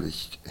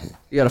 Polished.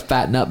 You got a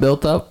fat nut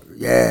built up?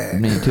 Yeah.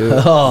 Me too.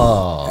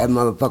 Oh. That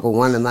motherfucker,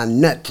 one of my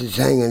nuts is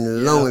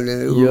hanging longer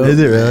than it was. Is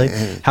it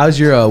really? How's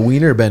your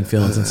wiener been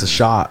feeling since the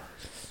shot?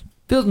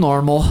 Feels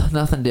normal.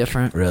 Nothing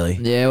different. Really?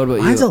 Yeah, what about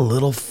you? Mine's a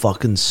little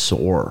fucking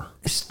sore.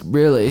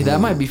 Really? That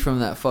might be from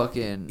that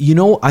fucking... You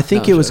know, I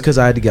think it was because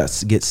I had to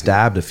get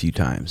stabbed a few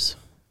times.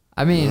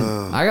 I mean,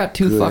 I got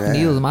 2 fucking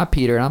needles in my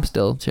Peter, and I'm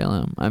still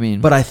chilling. I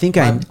mean... But I think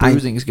my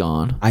bruising's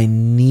gone. I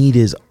need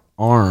his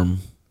arm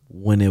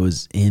when it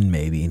was in,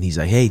 maybe. And he's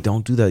like, hey,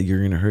 don't do that. You're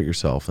going to hurt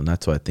yourself. And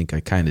that's what I think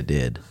I kind of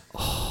did.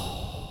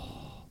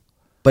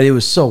 But it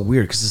was so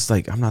weird because it's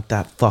like, I'm not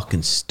that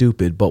fucking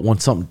stupid. But when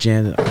something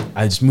jammed,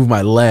 I just moved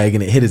my leg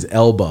and it hit his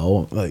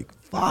elbow. Like,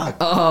 fuck.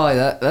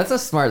 Oh, that's a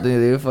smart thing to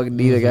do. Fucking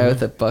need a guy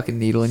with a fucking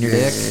needle in your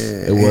dick.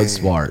 It was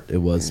smart. It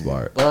was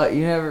smart. But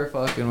you never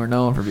fucking were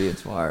known for being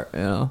smart, you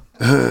know?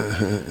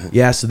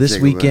 Yeah, so this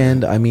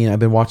weekend, I mean, I've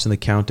been watching the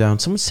countdown.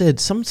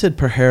 Someone said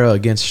Pereira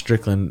against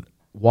Strickland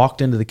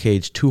walked into the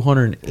cage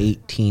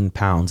 218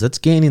 pounds. That's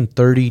gaining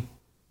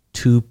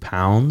 32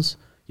 pounds.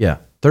 Yeah.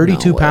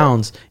 32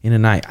 pounds in a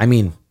night. I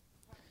mean,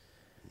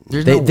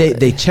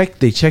 they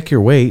check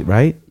your weight,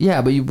 right?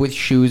 Yeah, but you with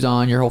shoes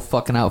on, your whole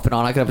fucking outfit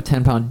on. I could have a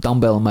 10-pound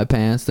dumbbell in my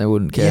pants. They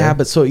wouldn't care. Yeah,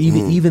 but so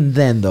even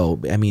then though,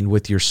 I mean,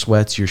 with your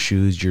sweats, your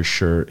shoes, your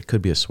shirt, it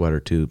could be a sweater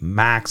too.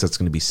 Max, that's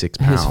going to be 6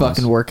 pounds. His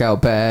fucking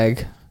workout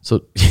bag.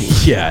 So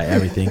yeah,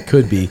 everything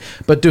could be.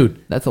 But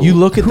dude, that's you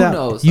look at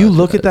that. You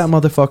look at that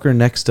motherfucker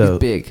next to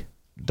big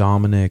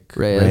Dominic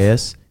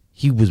Reyes.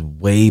 He was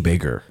way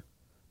bigger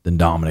than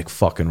Dominic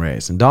fucking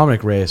Reyes. And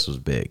Dominic Reyes was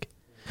big.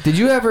 Did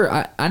you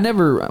ever... I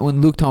never...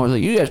 When Luke Thomas was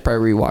like, you guys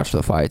probably rewatched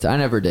the fights. I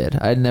never did.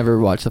 I never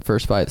watched the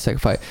first fight, the second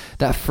fight.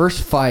 That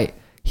first fight,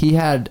 he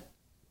basically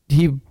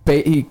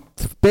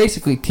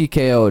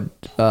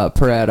TKO'd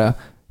Pereira.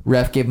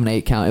 Ref gave him an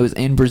 8 count. It was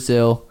in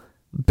Brazil.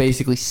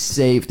 Basically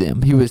saved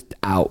him. He was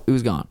out. He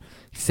was gone.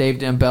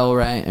 Saved him. Bell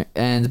rang,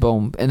 and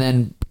boom. And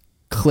then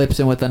clips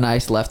him with a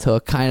nice left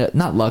hook. Kind of...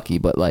 Not lucky,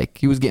 but like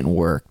he was getting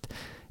worked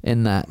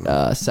in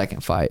that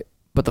second fight.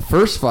 But the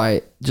first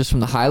fight, just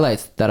from the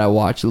highlights that I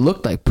watched, it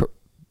looked like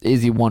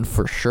Izzy won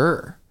for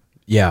sure.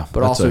 Yeah.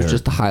 But also it's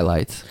just the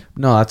highlights.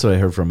 No, that's what I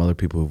heard from other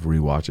people who've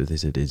rewatched it. They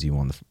said Izzy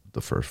won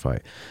the first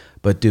fight.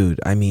 But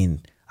dude, I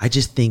mean, I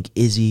just think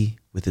Izzy,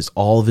 with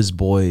all of his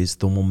boys,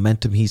 the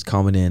momentum he's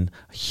coming in,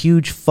 a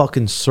huge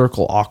fucking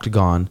circle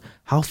octagon,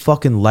 how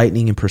fucking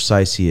lightning and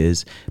precise he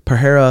is.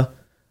 Pereira,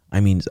 I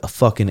mean, a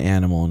fucking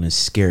animal and is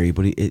scary,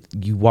 but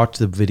you watch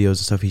the videos and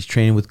stuff, he's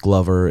training with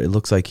Glover. It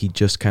looks like he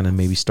just kind of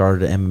maybe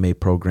started an MMA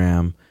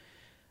program.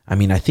 I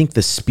mean, I think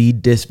the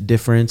speed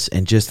difference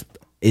and just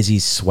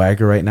Izzy's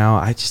swagger right now,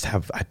 I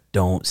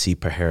don't see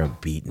Pereira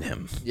beating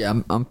him. Yeah,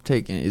 I'm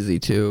taking Izzy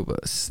too, but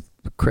it's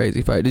a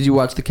crazy fight. Did you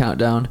watch the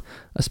countdown?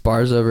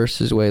 Esparza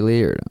versus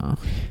Weili or no?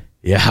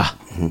 Yeah.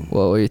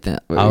 What do you think?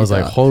 I was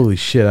like, holy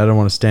shit, I don't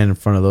want to stand in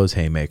front of those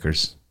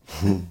haymakers.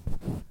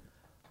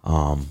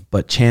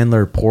 But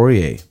Chandler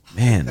Poirier,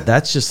 man,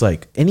 that's just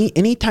like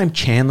anytime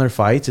Chandler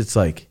fights, it's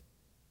like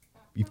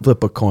you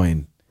flip a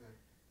coin.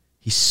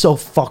 He's so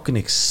fucking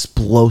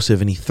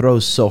explosive and he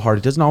throws so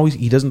hard.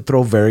 He doesn't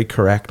throw very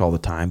correct all the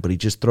time, but he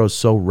just throws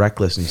so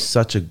reckless and he's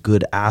such a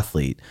good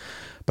athlete.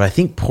 But I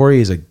think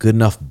Poirier is a good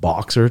enough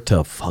boxer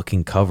to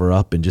fucking cover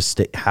up and just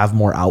have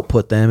more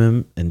output than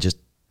him and just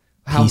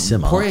piece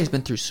him up. Poirier's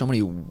been through so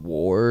many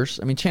wars.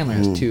 I mean, Chandler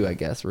has 2, I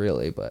guess,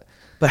 really, but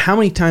how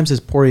many times has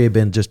Poirier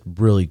been just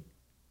really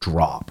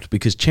dropped?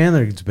 Because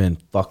Chandler's been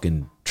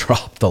fucking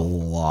dropped a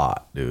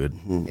lot, dude.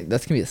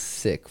 That's gonna be a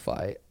sick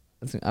fight.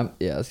 That's gonna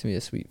be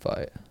a sweet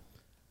fight.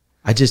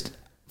 I just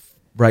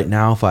right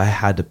now, if I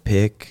had to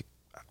pick,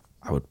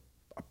 I would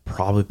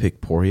probably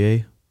pick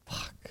Poirier.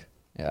 Fuck.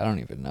 Yeah, I don't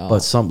even know.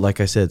 But like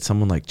I said,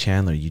 someone like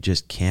Chandler, you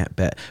just can't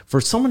bet. For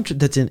someone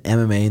that's in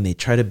MMA and they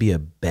try to be a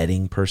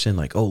betting person,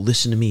 like, oh,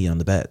 listen to me on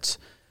the bets.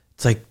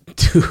 It's like,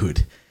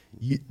 dude,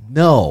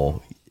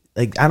 no.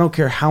 Like, I don't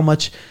care how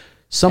much.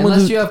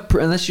 Unless you have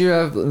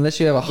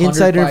 100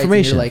 insider information,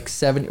 and you're like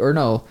 70, or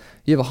no,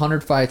 you have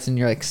 100 fights and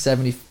you're like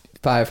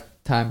 75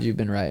 times you've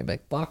been right.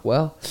 Like, fuck,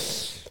 well,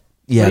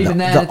 yeah, but even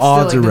the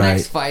odds are the right.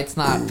 Next fight's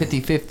not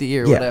 50-50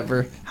 or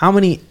whatever. How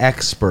many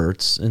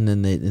experts and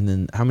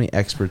then how many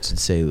experts would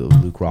say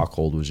Luke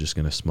Rockhold was just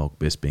going to smoke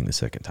Bisping the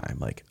second time?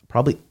 Like,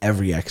 probably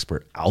every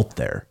expert out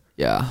there.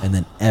 Yeah. And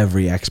then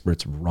every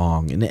expert's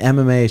wrong. In the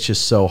MMA, it's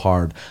just so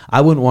hard.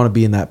 I wouldn't want to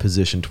be in that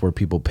position to where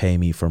people pay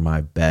me for my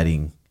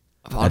betting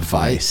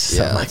advice.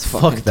 Yeah, I'm like,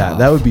 fuck that. Tough.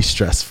 That would be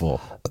stressful.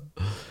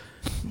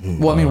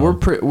 Well, I mean,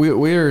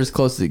 we're as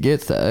close as it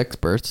gets to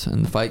experts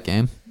in the fight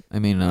game. I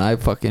mean, and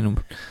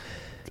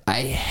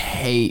I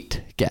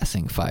hate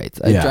guessing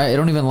fights. I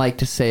don't even like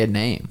to say a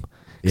name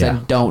because I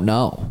don't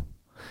know.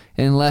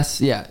 Unless,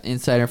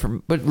 insider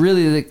from. But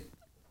really, the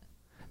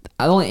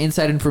only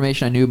inside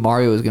information I knew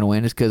Mario was going to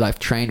win is because I've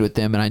trained with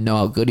him and I know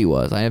how good he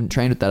was. I haven't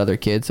trained with that other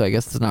kid, so I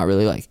guess it's not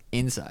really like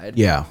inside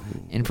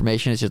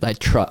information. It's just I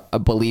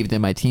believed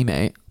in my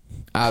teammate.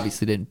 I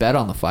obviously didn't bet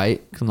on the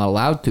fight because I'm not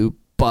allowed to.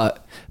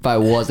 But if I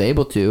was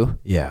able to,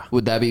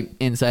 would that be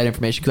inside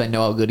information because I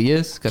know how good he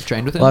is? Because I've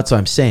trained with him. Well, that's what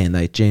I'm saying.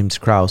 Like James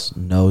Krause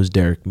knows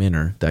Derek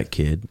Minner, that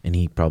kid, and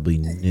he probably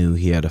knew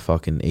he had a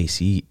fucking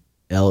ACL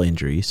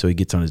injury. So he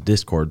gets on his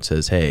Discord and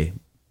says, "Hey,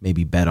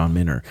 maybe bet on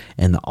Minner,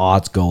 and the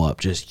odds go up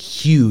just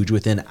huge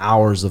within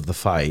hours of the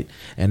fight.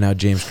 And now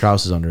James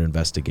Krause is under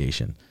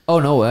investigation. Oh,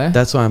 no way.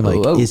 That's why I'm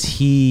like,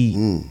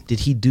 did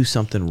he do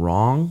something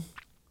wrong?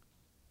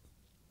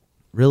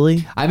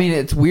 Really? I mean,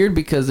 it's weird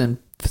because in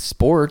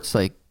sports,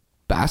 like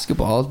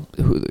basketball,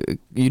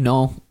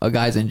 a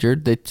guy's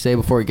injured. They say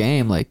before a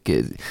game, like,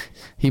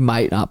 he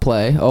might not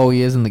play. Oh,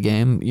 he is in the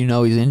game.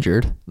 He's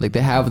injured. Like,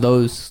 they have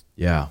those,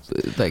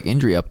 like,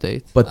 injury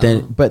updates. But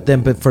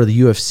for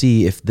the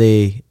UFC, if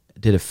they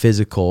did a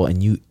physical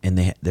and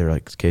they're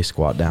like, okay,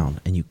 squat down,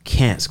 and you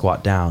can't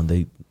squat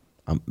down,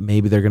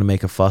 maybe they're gonna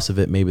make a fuss of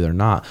it. Maybe they're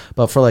not.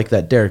 But for like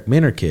that Derek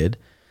Minner kid,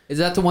 is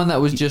that the one that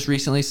was just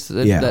recently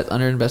that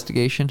under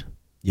investigation?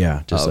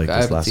 Yeah, just like this I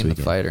haven't last seen weekend.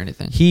 the fight or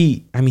anything.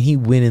 He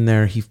went in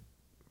there.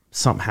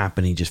 Something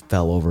happened. He just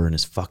fell over and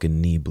his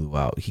fucking knee blew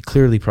out. He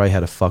clearly probably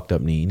had a fucked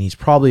up knee, and he's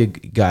probably a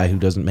guy who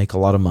doesn't make a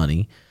lot of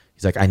money.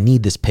 He's like, I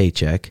need this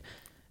paycheck,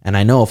 and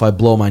I know if I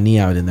blow my knee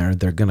out in there,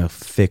 they're gonna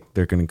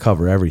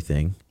cover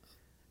everything,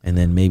 and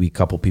then maybe a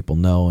couple people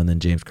know, and then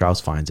James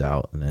Krause finds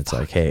out, and it's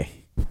like, hey.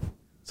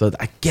 So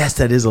I guess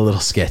that is a little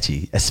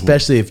sketchy,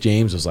 especially if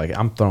James was like,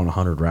 I'm throwing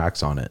 100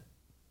 racks on it,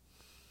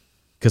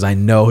 because I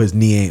know his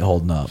knee ain't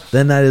holding up.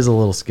 Then that is a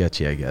little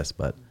sketchy, I guess,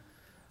 but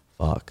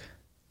fuck.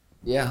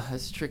 Yeah,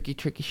 that's tricky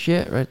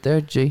shit right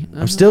there, G.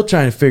 I'm still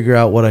trying to figure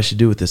out what I should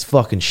do with this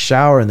fucking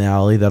shower in the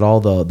alley that all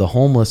the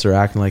homeless are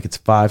acting like it's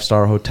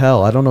 5-star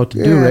hotel. I don't know what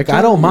to do, Rick.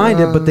 I don't mind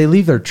it, but they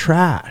leave their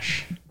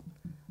trash.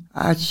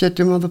 I'd shut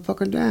the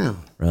motherfucker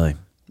down. Really?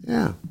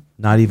 Yeah.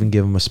 Not even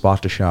give them a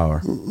spot to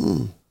shower.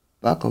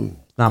 Fuck them.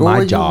 Not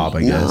my job,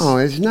 I guess. No,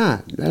 it's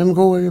not. Let them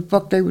go where the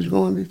fuck they was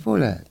going before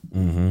that.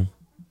 Mm-hmm.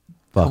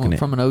 Fucking it.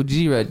 From an OG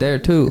right there,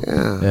 too.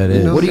 Yeah. It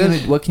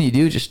is. What can you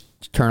do? Just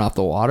turn off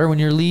the water when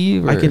you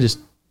leave? Or? I can just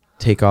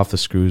take off the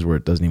screws where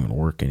it doesn't even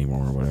work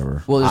anymore or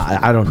whatever. Well,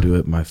 I don't do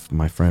it. My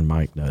friend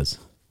Mike does.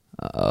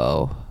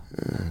 Oh.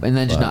 And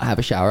then just not have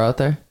a shower out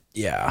there?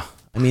 Yeah.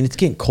 I mean, it's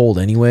getting cold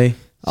anyway.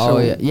 Oh,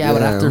 yeah.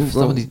 But after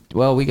some of these...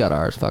 Well, we got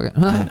ours. Fuck it.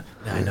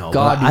 I know.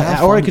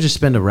 God, or I could just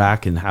spend a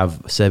rack and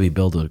have Sebi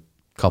build a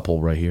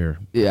couple right here.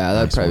 Yeah,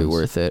 that'd nice probably be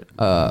ones. worth it.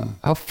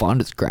 How fun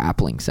does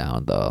grappling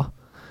sound, though?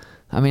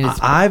 I mean,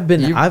 I've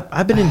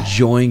been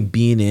enjoying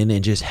being in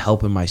and just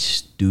helping my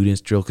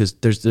students drill, because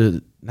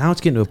now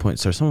it's getting to a point.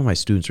 So some of my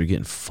students are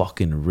getting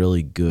fucking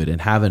really good, and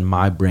having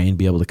my brain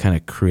be able to kind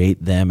of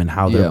create them and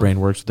how their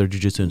brain works with their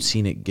jiu-jitsu and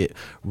seeing it get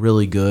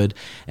really good.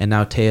 And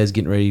now Taya's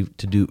getting ready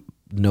to do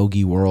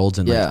Nogi Worlds,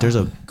 and like, there's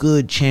a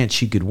good chance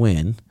she could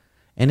win.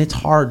 And it's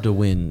hard to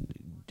win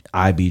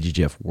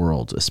IBJJF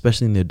Worlds,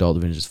 especially in the adult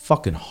division. It's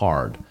fucking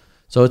hard.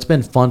 So it's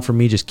been fun for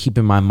me just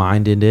keeping my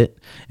mind in it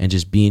and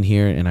just being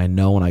here. And I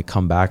know when I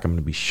come back, I'm going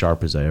to be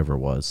sharp as I ever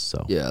was.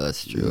 So yeah,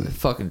 that's true. It's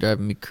fucking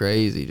driving me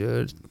crazy,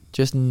 dude.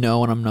 Just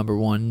knowing I'm number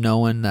one,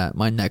 knowing that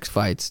my next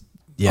fight's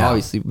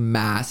obviously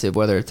massive,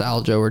 whether it's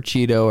Aljo or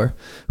Cheeto or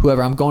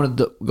whoever. I'm going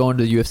to the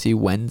UFC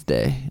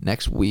Wednesday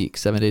next week,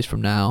 7 days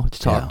from now, to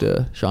talk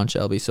to Sean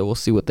Shelby. So we'll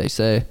see what they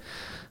say.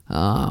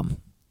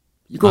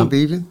 You going to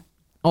beat him?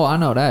 Oh, I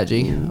know that,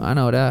 G. I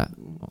know that.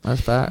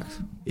 That's facts.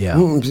 yeah,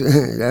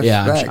 That's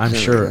facts.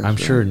 I'm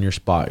sure in your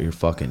spot you're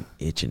fucking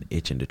itching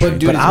to train. But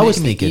dude, I was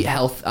thinking, eat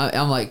health.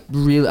 I'm like,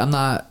 really, I'm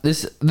not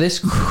this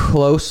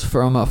close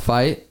from a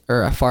fight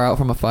or far out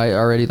from a fight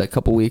already. Like a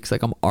couple weeks,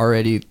 like I'm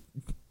already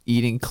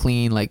eating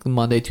clean. Like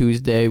Monday,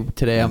 Tuesday,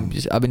 today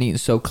I've been eating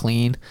so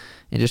clean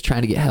and just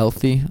trying to get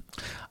healthy.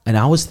 And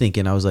I was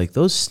thinking, I was like,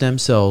 those stem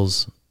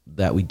cells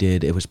that we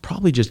did, it was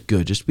probably just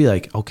good. Just be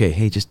like, okay,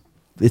 hey,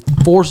 it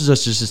forces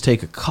us to just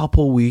take a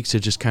couple weeks to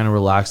just kind of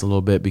relax a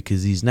little bit,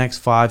 because these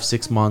next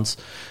 5-6 months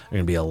are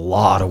going to be a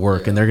lot of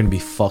work and they're going to be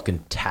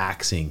fucking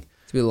taxing.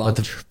 It's going to be a long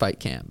fight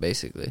camp,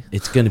 basically.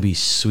 It's going to be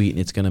sweet, and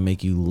it's going to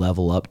make you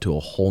level up to a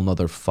whole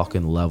nother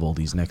fucking level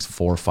these next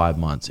 4 or 5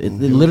 months. It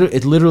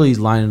literally is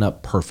lining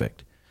up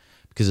perfect,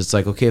 because it's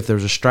like, okay, if there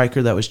was a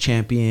striker that was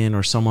champion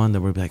or someone,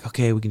 that would be like,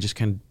 okay, we can just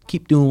kind of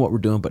keep doing what we're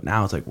doing. But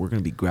now it's like, we're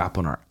going to be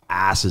grappling our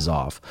asses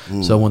off.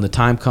 So when the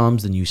time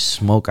comes, then you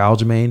smoke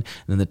Aljamain, and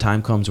then the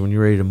time comes when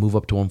you're ready to move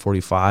up to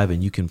 145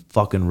 and you can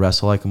fucking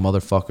wrestle like a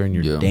motherfucker and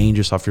you're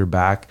dangerous off your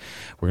back.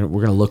 We're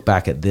gonna look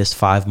back at this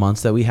 5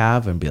 months that we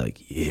have and be like,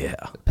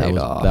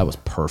 that was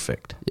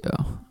perfect.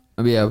 Yeah.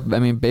 I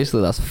mean,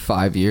 basically the last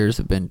 5 years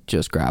have been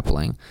just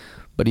grappling,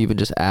 but even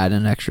just add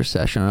an extra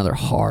session, another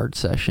hard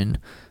session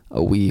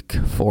a week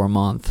for a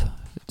month.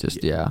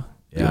 Just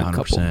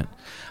 100%.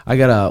 I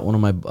got one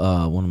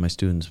of my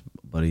students,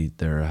 buddy,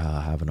 they're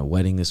having a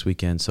wedding this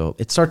weekend, so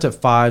it starts at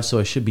 5, so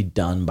I should be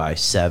done by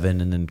 7,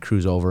 and then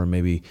cruise over and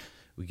maybe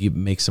we could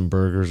make some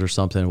burgers or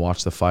something and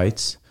watch the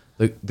fights.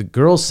 The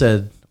girls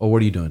said, oh,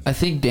 what are you doing? I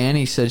think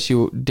Danny said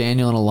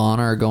Daniel and Alana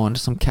are going to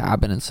some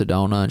cabin in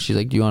Sedona, and she's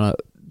like, do you want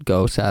to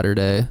go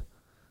Saturday?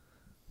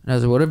 And I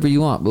was like, whatever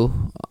you want, boo.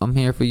 I'm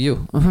here for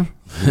you. All right,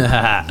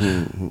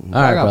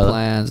 I got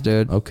plans,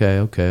 dude.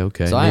 Okay.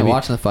 So I ain't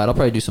watching the fight. I'll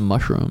probably do some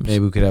mushrooms.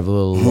 Maybe we could have a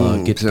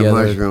little get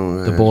together at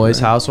the boys'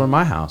 house or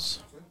my house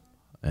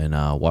and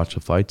watch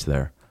the fights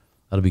there.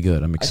 That'll be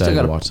good. I'm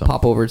excited to watch them.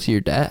 Pop over to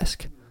your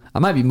desk. I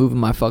might be moving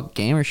my fucking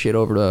gamer shit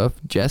over to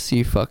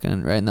Jesse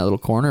fucking right in that little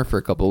corner for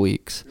a couple of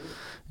weeks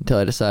until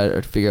I decide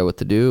to figure out what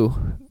to do.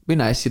 Be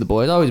nice to see the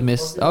boys. I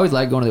always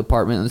like going to the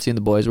apartment and seeing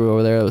the boys were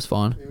over there. It was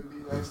fun. It would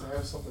be nice to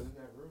have something in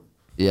that room.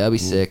 Yeah, it'll be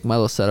sick. My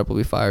little setup will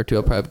be fire too.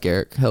 I'll probably have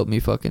Garrett help me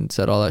fucking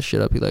set all that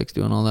shit up. He likes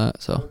doing all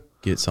that. So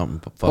get something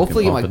fucking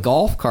hopefully get pumping. my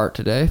golf cart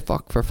today.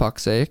 For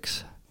fuck's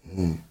sakes.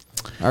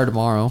 Or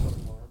tomorrow.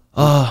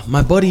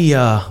 My buddy,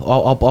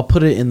 I'll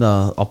put it in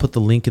the. I'll put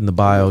the link in the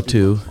bio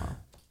too.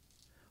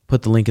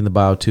 Put the link in the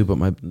bio too.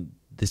 But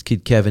this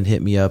kid Kevin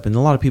hit me up, and a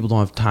lot of people don't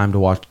have time to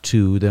watch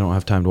too. They don't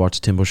have time to watch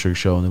the Tim Bushler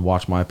show and then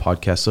watch my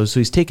podcast. So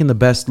he's taking the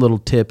best little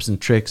tips and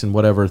tricks and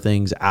whatever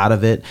things out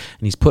of it,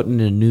 and he's putting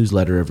in a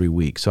newsletter every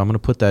week. So I'm gonna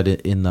put that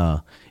in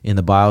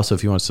the bio. So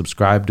if you want to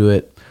subscribe to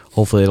it,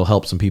 hopefully it'll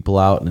help some people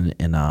out and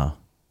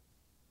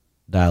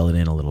dial it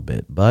in a little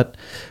bit. But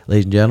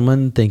ladies and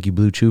gentlemen, thank you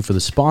Blue Chew for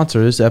the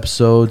sponsor. This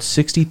episode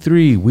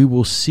 63. We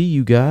will see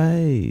you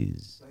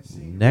guys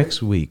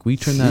next week. We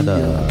turn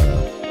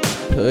that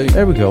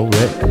there we go,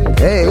 Rick.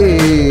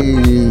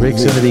 Hey.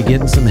 Rick's gonna be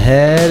getting some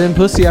head and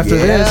pussy after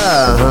this.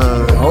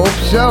 Hope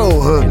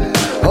so.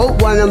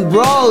 Hope one of them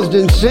brawls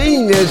done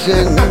seen this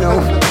and,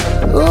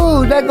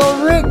 ooh, there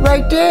go Rick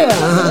right there.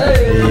 Let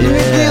me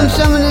give him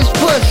some of this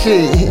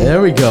pussy.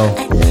 There we go.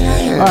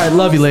 All right,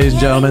 love you, ladies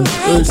and gentlemen.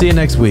 See you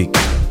next week.